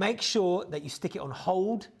 Make sure that you stick it on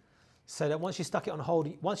hold, so that once you stuck it on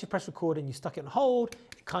hold, once you press record and you stuck it on hold,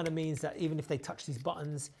 it kind of means that even if they touch these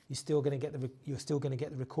buttons, you're still going to get the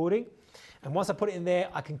recording. And once I put it in there,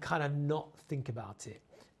 I can kind of not think about it,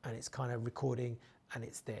 and it's kind of recording and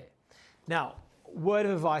it's there. Now, word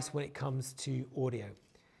of advice when it comes to audio: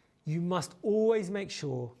 you must always make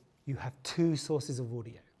sure you have 2 sources of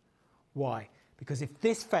audio. Why? Because if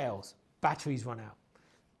this fails, batteries run out,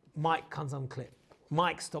 mic comes unclipped,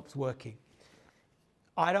 mic stops working.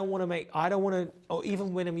 Or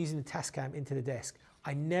even when I'm using the Tascam into the desk,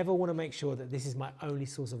 I never want to make sure that this is my only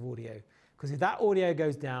source of audio. Because if that audio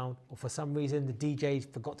goes down, or for some reason the DJ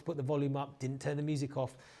forgot to put the volume up, didn't turn the music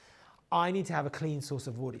off, I need to have a clean source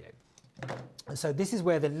of audio. And so this is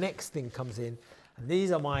where the next thing comes in. And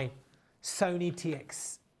these are my Sony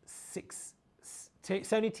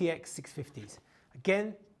TX650s. Again,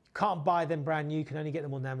 you can't buy them brand new. You can only get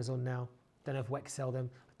them on Amazon now. Don't know if Wex sell them.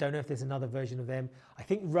 I don't know if there's another version of them. I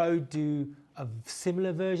think Rode do a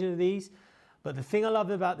similar version of these. But the thing I love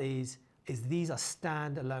about these is these are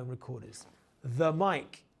standalone recorders. The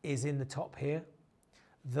mic is in the top here.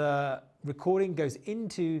 The recording goes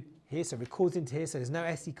into here, so it records into here. So there's no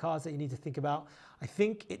SD cards that you need to think about. I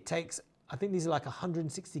think these are like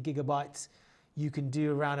 160 gigabytes. You can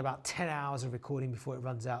do around about 10 hours of recording before it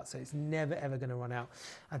runs out. So it's never, ever going to run out.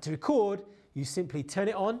 And to record, you simply turn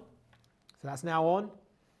it on. So that's now on.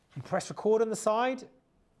 You press record on the side.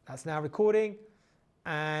 That's now recording.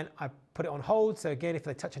 And I put it on hold. So again, if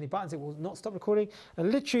they touch any buttons, it will not stop recording.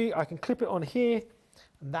 And literally, I can clip it on here,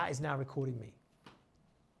 and that is now recording me.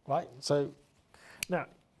 Right? So now,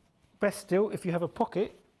 best still, if you have a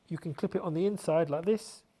pocket, you can clip it on the inside like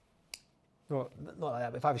this. Well, not like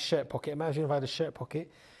that, but if I have a shirt pocket, imagine if I had a shirt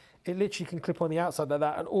pocket, it literally can clip on the outside like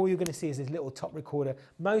that, and all you're going to see is this little top recorder.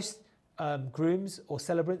 Most grooms or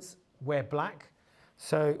celebrants wear black,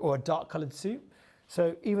 so, or a dark coloured suit.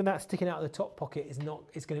 So even that sticking out of the top pocket is not,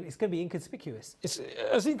 it's going to be inconspicuous. It's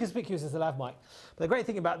as inconspicuous as the lav mic. But the great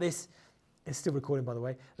thing about this, it's still recording by the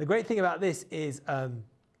way, the great thing about this is I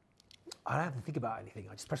don't have to think about anything.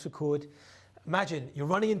 I just press record. Imagine you're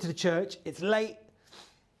running into the church, it's late,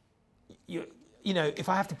 you know, if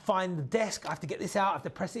I have to find the desk, I have to get this out, I have to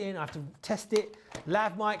press it in, I have to test it.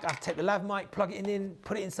 Lav mic, I have to take the lav mic, plug it in,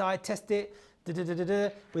 put it inside, test it.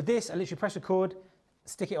 With this, I literally press record,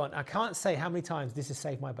 stick it on. I can't say how many times this has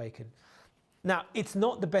saved my bacon. Now, it's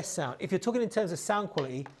not the best sound. If you're talking in terms of sound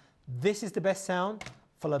quality, this is the best sound,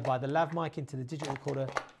 followed by the lav mic into the digital recorder,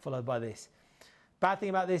 followed by this. Bad thing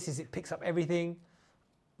about this is it picks up everything,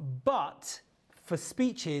 but for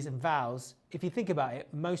speeches and vows, if you think about it,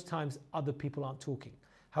 most times other people aren't talking.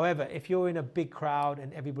 However, if you're in a big crowd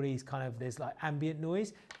and everybody's kind of, there's like ambient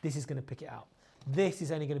noise, this is going to pick it out. This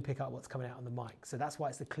is only going to pick up what's coming out on the mic. So that's why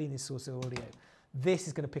it's the cleanest source of audio. This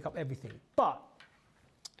is going to pick up everything. But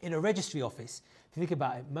in a registry office, if you think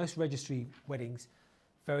about it, most registry weddings,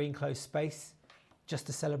 very enclosed space, just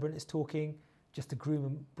the celebrant is talking, just the groom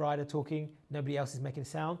and bride are talking, nobody else is making a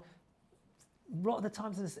sound. A lot of the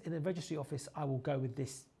times in a registry office, I will go with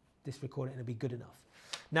this recorder and it'll be good enough.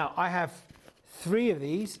 Now, I have 3 of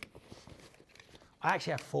these. I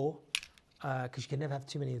actually have 4, because you can never have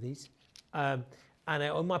too many of these. And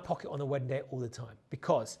they're in my pocket on the wedding day all the time,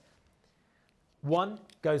 because 1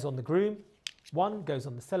 goes on the groom, 1 goes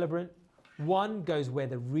on the celebrant, 1 goes where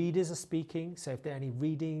the readers are speaking. So if there are any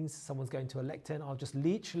readings, someone's going to a lectern, I'll just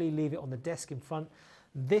literally leave it on the desk in front.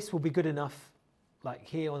 This will be good enough, like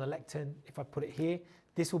here on the lectern, if I put it here,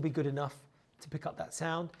 this will be good enough to pick up that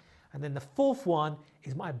sound. And then the 4th one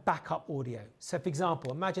is my backup audio. So for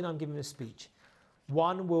example, imagine I'm giving a speech.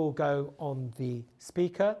 1 will go on the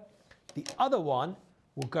speaker, the other one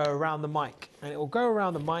will go around the mic, and it will go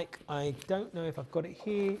around the mic. I don't know if I've got it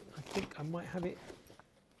here. I think I might have it.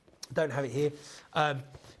 I don't have it here.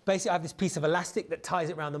 Basically, I have this piece of elastic that ties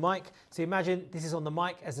it around the mic. So imagine this is on the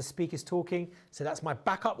mic as the speaker's talking. So that's my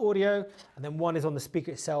backup audio. And then 1 is on the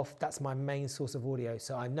speaker itself. That's my main source of audio.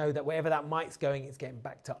 So I know that wherever that mic's going, it's getting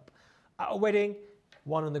backed up. At a wedding,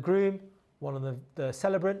 1 on the groom, 1 on the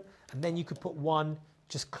celebrant. And then you could put 1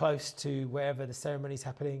 just close to wherever the ceremony is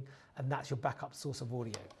happening. And that's your backup source of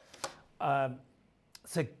audio.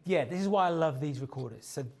 So yeah, this is why I love these recorders.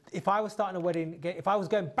 So if I was starting a wedding again, if I was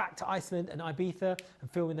going back to Iceland and Ibiza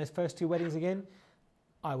and filming those first 2 weddings again,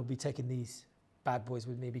 I would be taking these bad boys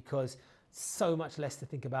with me, because so much less to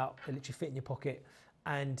think about. They literally fit in your pocket.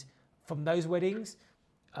 And from those weddings,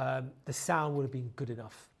 the sound would have been good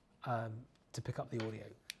enough to pick up the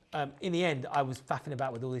audio. In the end, I was faffing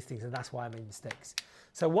about with all these things, and that's why I made mistakes.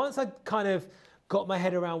 So once I kind of got my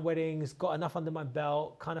head around weddings, got enough under my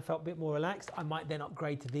belt, kind of felt a bit more relaxed, I might then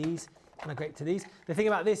upgrade to these and upgrade to these. The thing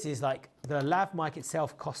about this is, like, the lav mic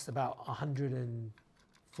itself costs about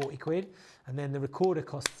 140 quid, and then the recorder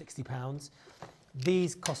costs 60 pounds.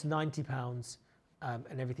 These cost 90 pounds,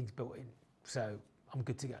 and everything's built in. So I'm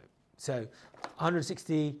good to go. So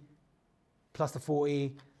 160 plus the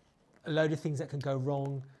 40, a load of things that can go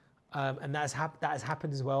wrong. And that has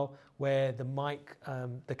happened as well, where the mic,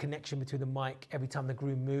 the connection between the mic, every time the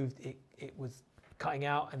groom moved, it was cutting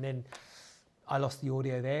out, and then I lost the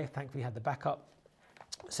audio there. Thankfully, I had the backup.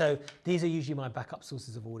 So these are usually my backup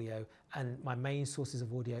sources of audio and my main sources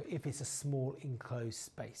of audio if it's a small enclosed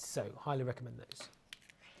space. So highly recommend those.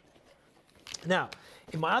 Now,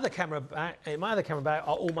 in my other camera bag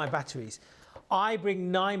are all my batteries. I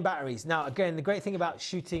bring 9 batteries. Now, again, the great thing about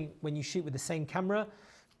shooting when you shoot with the same camera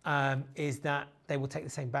is that they will take the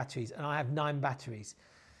same batteries, and I have 9 batteries.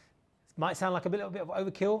 It might sound like a little bit of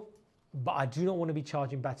overkill, but I do not want to be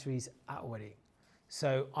charging batteries at a wedding.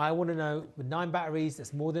 So I want to know, with 9 batteries,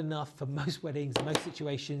 that's more than enough for most weddings, most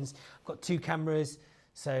situations. I've got 2 cameras,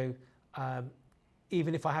 so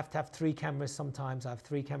even if I have to have 3 cameras, sometimes I have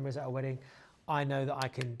 3 cameras at a wedding, I know that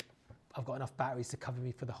I've got enough batteries to cover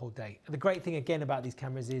me for the whole day. And the great thing again about these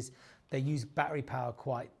cameras is they use battery power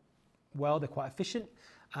quite well, they're quite efficient.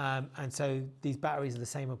 And so these batteries are the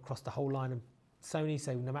same across the whole line of Sony.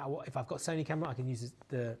 So no matter what, if I've got Sony camera, I can use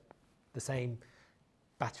the same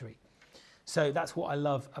battery. So that's what I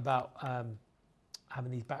love about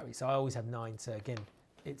having these batteries. So I always have 9. So again,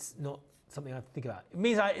 it's not something I have to think about. It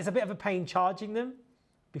means it's a bit of a pain charging them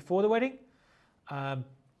before the wedding,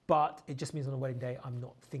 but it just means on a wedding day, I'm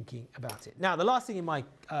not thinking about it. Now, the last thing in my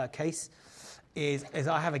case is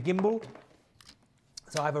I have a gimbal.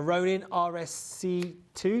 So I have a Ronin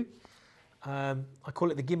RSC2. I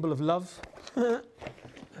call it the gimbal of love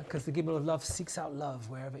because the gimbal of love seeks out love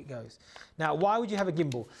wherever it goes. Now, why would you have a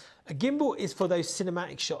gimbal? A gimbal is for those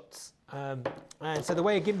cinematic shots. And so the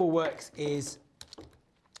way a gimbal works is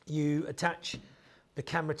you attach the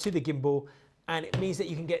camera to the gimbal, and it means that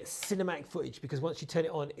you can get cinematic footage, because once you turn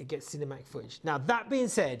it on, it gets cinematic footage. Now, that being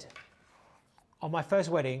said, on my first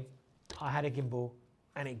wedding, I had a gimbal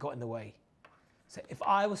and it got in the way. So if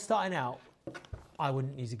I was starting out, I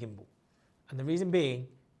wouldn't use a gimbal. And the reason being,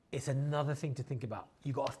 it's another thing to think about.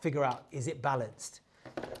 You've got to figure out, is it balanced?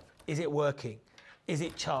 Is it working? Is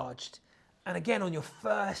it charged? And again, on your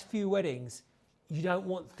first few weddings, you don't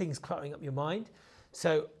want things cluttering up your mind.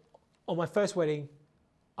 So on my first wedding,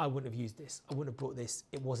 I wouldn't have used this. I wouldn't have brought this.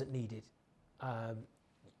 It wasn't needed.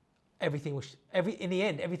 Everything was, in the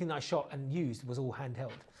end, everything that I shot and used was all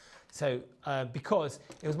handheld. So because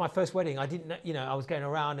it was my first wedding, I didn't, I was going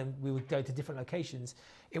around and we would go to different locations.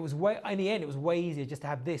 It was in the end, it was way easier just to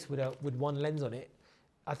have this with one lens on it.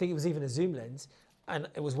 I think it was even a zoom lens. And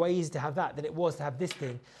it was way easier to have that than it was to have this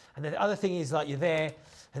thing. And then the other thing is, like, you're there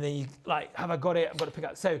and then you like, have I got it? I've got to pick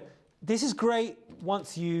up. So this is great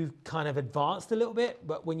once you kind of advanced a little bit,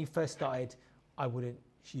 but when you first started, I wouldn't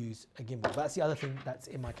use a gimbal. That's the other thing that's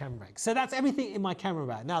in my camera bag. So that's everything in my camera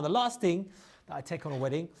bag. Now, the last thing that I take on a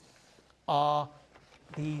wedding are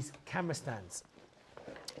these camera stands.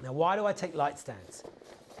 Now, why do I take light stands?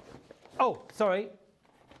 Oh, sorry.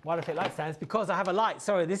 Why do I take light stands? Because I have a light.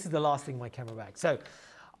 Sorry, this is the last thing in my camera bag. So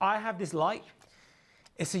I have this light.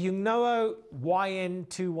 It's a Yongnuo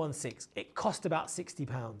YN216. It cost about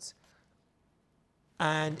 £60.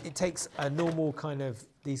 And it takes a normal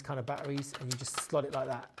these kind of batteries, and you just slot it like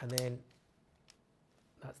that. And then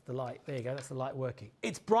that's the light. There you go, that's the light working.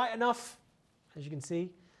 It's bright enough, as you can see,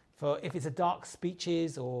 for if it's a dark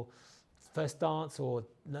speeches or first dance or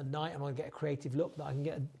night, and I want to get a creative look, that I can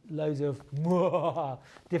get loads of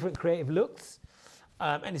different creative looks.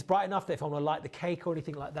 And it's bright enough that if I want to light the cake or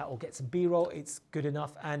anything like that, or get some B-roll, it's good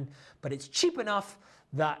enough. But it's cheap enough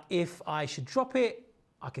that if I should drop it,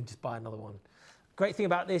 I can just buy another one. Great thing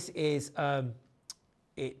about this is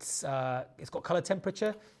it's got color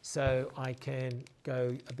temperature, so I can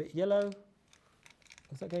go a bit yellow.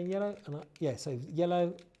 Is that going yellow? Yeah, so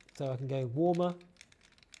yellow, so I can go warmer.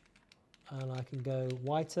 And I can go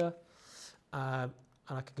whiter, and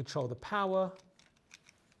I can control the power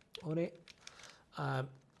on it.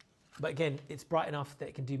 But again, it's bright enough that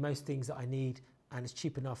it can do most things that I need, and it's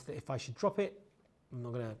cheap enough that if I should drop it, I'm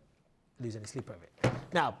not gonna lose any sleep over it.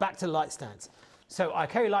 Now, back to light stands. So I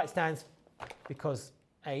carry light stands because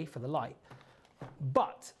A, for the light,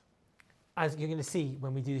 but as you're gonna see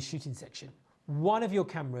when we do the shooting section, one of your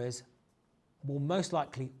cameras will most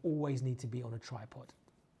likely always need to be on a tripod.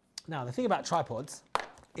 Now, the thing about tripods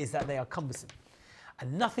is that they are cumbersome,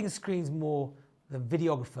 and nothing screams more than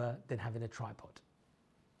videographer than having a tripod.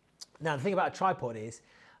 Now, the thing about a tripod is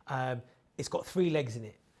it's got 3 legs in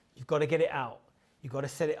it. You've got to get it out. You've got to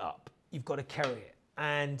set it up. You've got to carry it.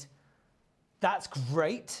 And that's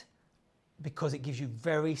great because it gives you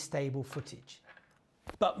very stable footage.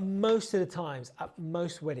 But most of the times, at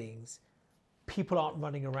most weddings, people aren't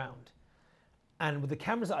running around. And with the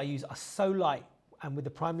cameras that I use are so light, and with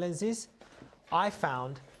the prime lenses, I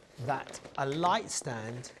found that a light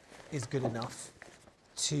stand is good enough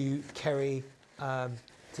to carry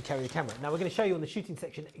the camera. Now we're going to show you on the shooting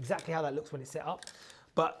section exactly how that looks when it's set up.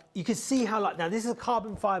 But you can see how light. Now this is a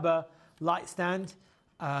carbon fiber light stand.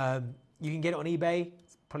 You can get it on eBay.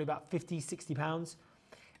 It's probably about 50, 60 pounds.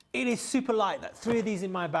 It is super light. That 3 of these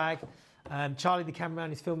in my bag. Charlie, the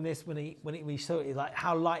cameraman, is filming this when we saw it, like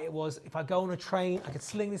how light it was. If I go on a train, I could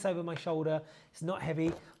sling this over my shoulder. It's not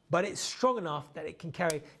heavy, but it's strong enough that it can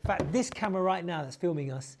carry. In fact, this camera right now that's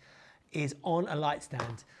filming us is on a light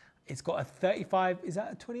stand. It's got a 35, is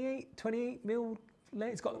that a 28 mil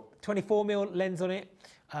lens? It's got a 24 mil lens on it.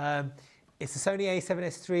 It's a Sony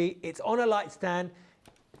A7S III. It's on a light stand,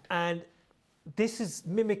 and this is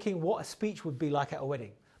mimicking what a speech would be like at a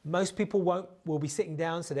wedding. Most people will be sitting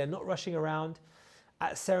down, so they're not rushing around.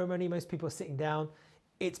 At a ceremony, most people are sitting down.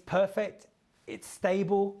 It's perfect, it's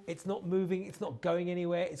stable, it's not moving, it's not going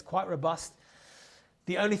anywhere, it's quite robust.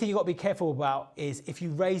 The only thing you've got to be careful about is if you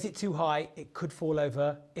raise it too high, it could fall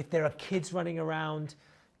over. If there are kids running around,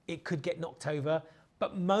 it could get knocked over.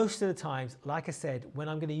 But most of the times, like I said, when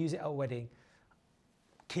I'm going to use it at a wedding,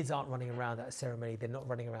 kids aren't running around at a ceremony. They're not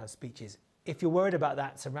running around speeches. If you're worried about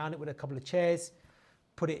that, surround it with a couple of chairs,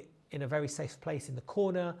 put it in a very safe place in the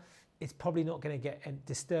corner. It's probably not going to get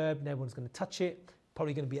disturbed. No one's going to touch it.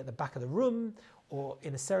 Probably going to be at the back of the room or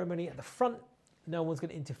in a ceremony at the front. No one's going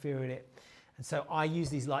to interfere with it. And so I use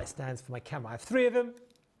these light stands for my camera. I have 3 of them,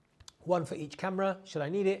 1 for each camera, should I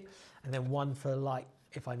need it, and then 1 for light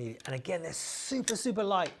if I need it. And again, they're super, super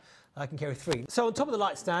light. I can carry 3. So on top of the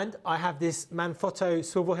light stand, I have this Manfrotto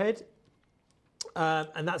swivel head.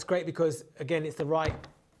 And that's great because, again, it's the right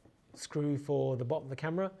screw for the bottom of the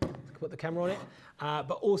camera, to put the camera on it.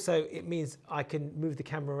 But also it means I can move the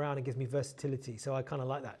camera around and gives me versatility. So I kind of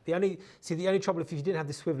like that. The only trouble if you didn't have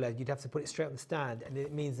the swivel head, you'd have to put it straight on the stand, and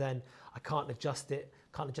it means then I can't adjust it,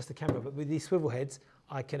 can't adjust the camera. But with these swivel heads,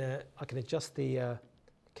 I can adjust the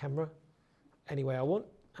camera any way I want,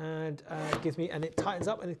 and it tightens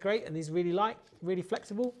up, and it's great. And these really light, really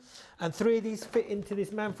flexible. And 3 of these fit into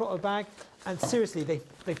this Manfrotto bag. And seriously,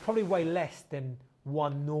 they probably weigh less than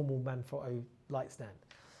 1 normal Manfrotto light stand.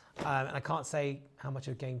 And I can't say how much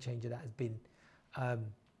of a game changer that has been.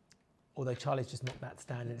 Although Charlie's just knocked that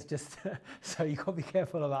stand, and it's just, so you've got to be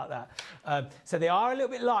careful about that. So they are a little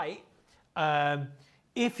bit light.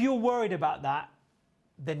 If you're worried about that,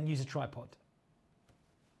 then use a tripod.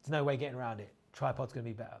 There's no way getting around it. Tripod's going to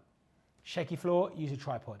be better. Shaky floor, use a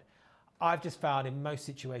tripod. I've just found in most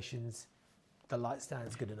situations, the light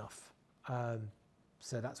stand's good enough.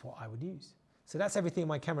 So that's what I would use. So that's everything in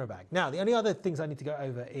my camera bag. Now, the only other things I need to go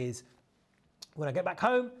over is when I get back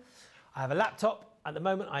home, I have a laptop. At the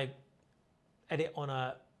moment, I edit on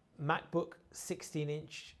a MacBook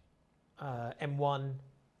 16-inch M1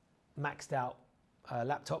 maxed out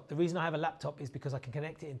laptop. The reason I have a laptop is because I can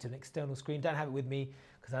connect it into an external screen. Don't have it with me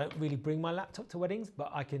because I don't really bring my laptop to weddings,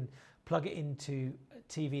 but I can plug it into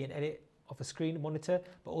TV and edit off a screen monitor,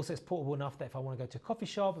 but also it's portable enough that if I want to go to a coffee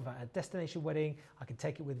shop, if I had a destination wedding, I can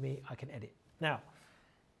take it with me, I can edit. Now,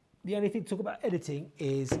 the only thing to talk about editing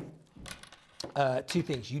is 2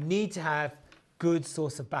 things. You need to have good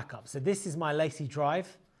source of backup. So this is my lacy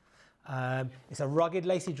drive. It's a rugged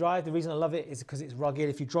lacy drive. The reason I love it is because it's rugged.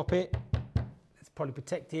 If you drop it, it's probably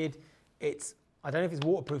protected. I don't know if it's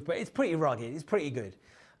waterproof, but it's pretty rugged. It's pretty good.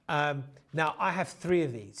 Now, I have 3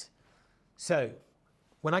 of these. So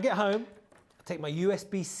when I get home, I take my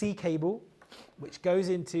USB-C cable, which goes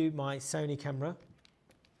into my Sony camera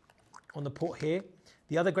on the port here.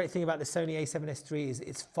 The other great thing about the Sony A7S III is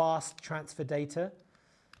it's fast transfer data.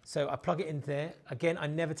 So I plug it in there. Again, I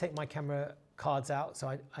never take my camera cards out.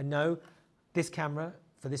 So I know this camera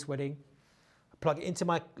for this wedding. I plug it into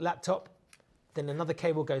my laptop. Then another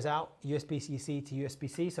cable goes out, USB-C to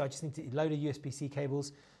USB-C. So I just need to load a USB-C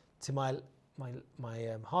cables to my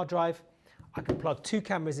hard drive. I can plug 2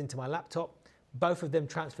 cameras into my laptop. Both of them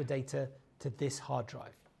transfer data to this hard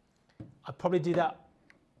drive. I probably do that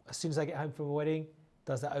as soon as I get home from a wedding,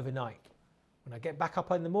 does that overnight. When I get back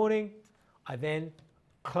up in the morning, I then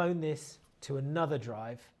clone this to another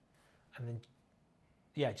drive, and then,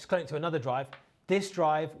 just clone it to another drive. This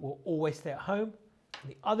drive will always stay at home,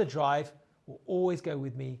 and the other drive will always go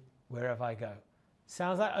with me wherever I go.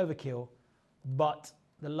 Sounds like overkill, but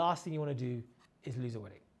the last thing you want to do is lose a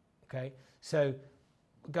wedding, okay? So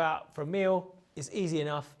go out for a meal, it's easy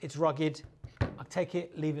enough, it's rugged. I take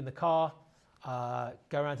it, leave it in the car,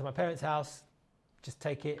 go around to my parents' house, just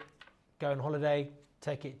take it, go on holiday,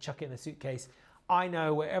 take it, chuck it in the suitcase. I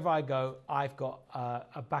know wherever I go, I've got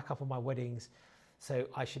a backup of my weddings, so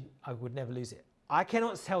I would never lose it. I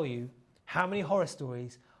cannot tell you how many horror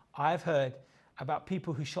stories I've heard about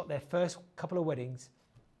people who shot their first couple of weddings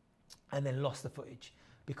and then lost the footage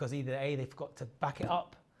because either A, they forgot to back it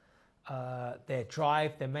up,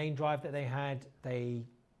 their main drive that they had,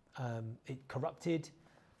 it corrupted.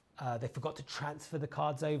 They forgot to transfer the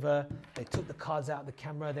cards over. They took the cards out of the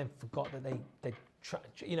camera, then forgot that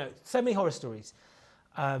so many horror stories.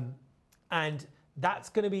 And that's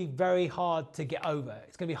going to be very hard to get over.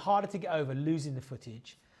 It's going to be harder to get over losing the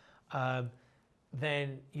footage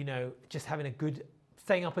than, just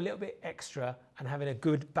staying up a little bit extra and having a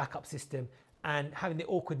good backup system and having the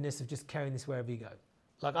awkwardness of just carrying this wherever you go.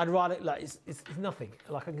 Like I'd rather, it's nothing.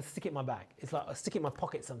 Like I can stick it in my bag. It's like I stick it in my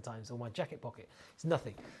pocket sometimes or my jacket pocket. It's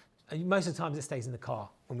nothing. And most of the times it stays in the car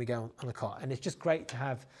when we go on the car. And it's just great to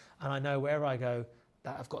have, and I know wherever I go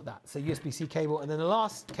that I've got that. So USB-C cable. And then the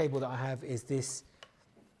last cable that I have is this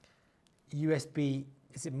USB,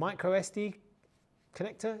 is it micro SD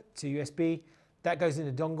connector to USB? That goes in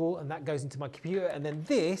a dongle and that goes into my computer. And then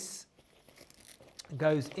this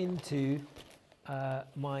goes into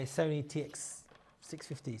my Sony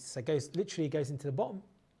 650. So it literally goes into the bottom.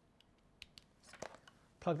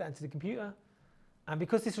 Plug that into the computer. And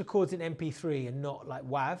because this records in MP3 and not like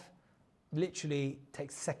WAV, literally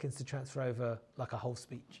takes seconds to transfer over like a whole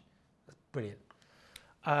speech. That's brilliant.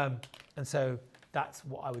 And so that's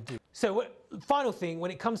what I would do. So final thing,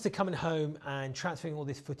 when it comes to coming home and transferring all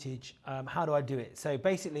this footage, how do I do it? So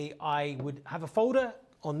basically I would have a folder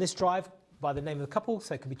on this drive by the name of the couple.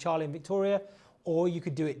 So it could be Charlie and Victoria, or you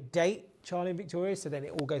could do it date Charlie and Victoria. So then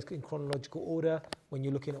it all goes in chronological order when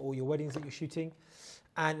you're looking at all your weddings that you're shooting.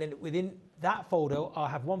 And then within that folder, I'll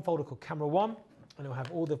have one folder called camera 1, and I'll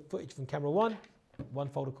have all the footage from camera 1, one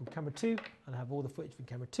folder called camera 2, and I'll have all the footage from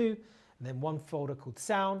camera 2, and then one folder called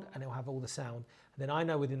sound, and it'll have all the sound. And then I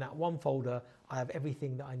know within that one folder, I have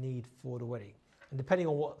everything that I need for the wedding. And depending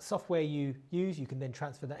on what software you use, you can then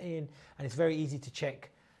transfer that in, and it's very easy to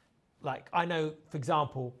check. Like I know, for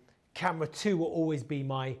example, camera 2 will always be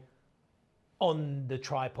my on the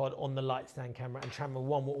tripod, on the light stand camera, and camera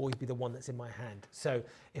 1 will always be the one that's in my hand. So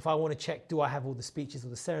if I want to check, do I have all the speeches or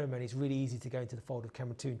the ceremony, it's really easy to go into the folder of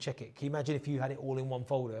camera 2 and check it. Can you imagine if you had it all in one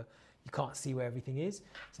folder, you can't see where everything is.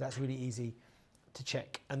 So that's really easy to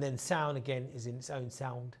check. And then sound again is in its own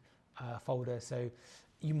sound folder. So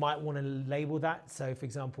you might want to label that. So for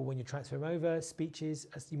example, when you're transferring over speeches,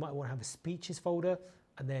 you might want to have a speeches folder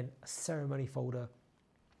and then a ceremony folder.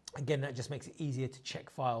 Again, that just makes it easier to check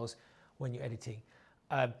files when you're editing.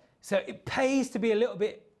 So it pays to be a little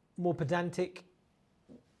bit more pedantic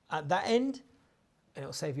at that end, and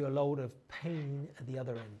it'll save you a load of pain at the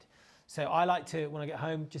other end. So I like to, when I get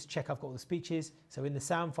home, just check I've got all the speeches. So in the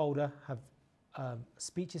sound folder, have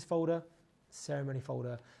speeches folder, ceremony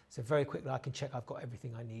folder. So very quickly I can check I've got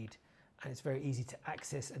everything I need, and it's very easy to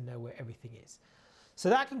access and know where everything is. So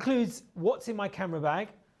that concludes what's in my camera bag.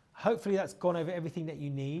 Hopefully that's gone over everything that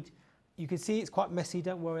you need. You can see it's quite messy,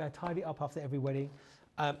 don't worry, I tidy it up after every wedding.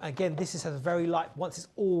 Again, this has a very light, once it's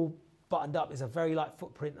all buttoned up, it's a very light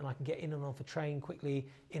footprint, and I can get in and off a train quickly,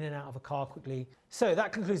 in and out of a car quickly. So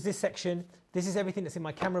that concludes this section. This is everything that's in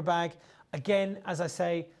my camera bag. Again, as I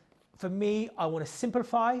say, for me, I want to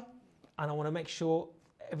simplify, and I want to make sure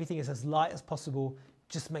everything is as light as possible.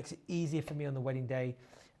 Just makes it easier for me on the wedding day,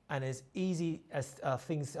 and as easy as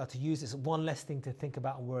things are to use, it's one less thing to think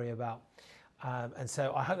about and worry about. And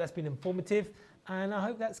so I hope that's been informative, and I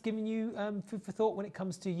hope that's given you food for thought when it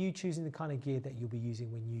comes to you choosing the kind of gear that you'll be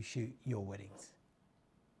using when you shoot your weddings.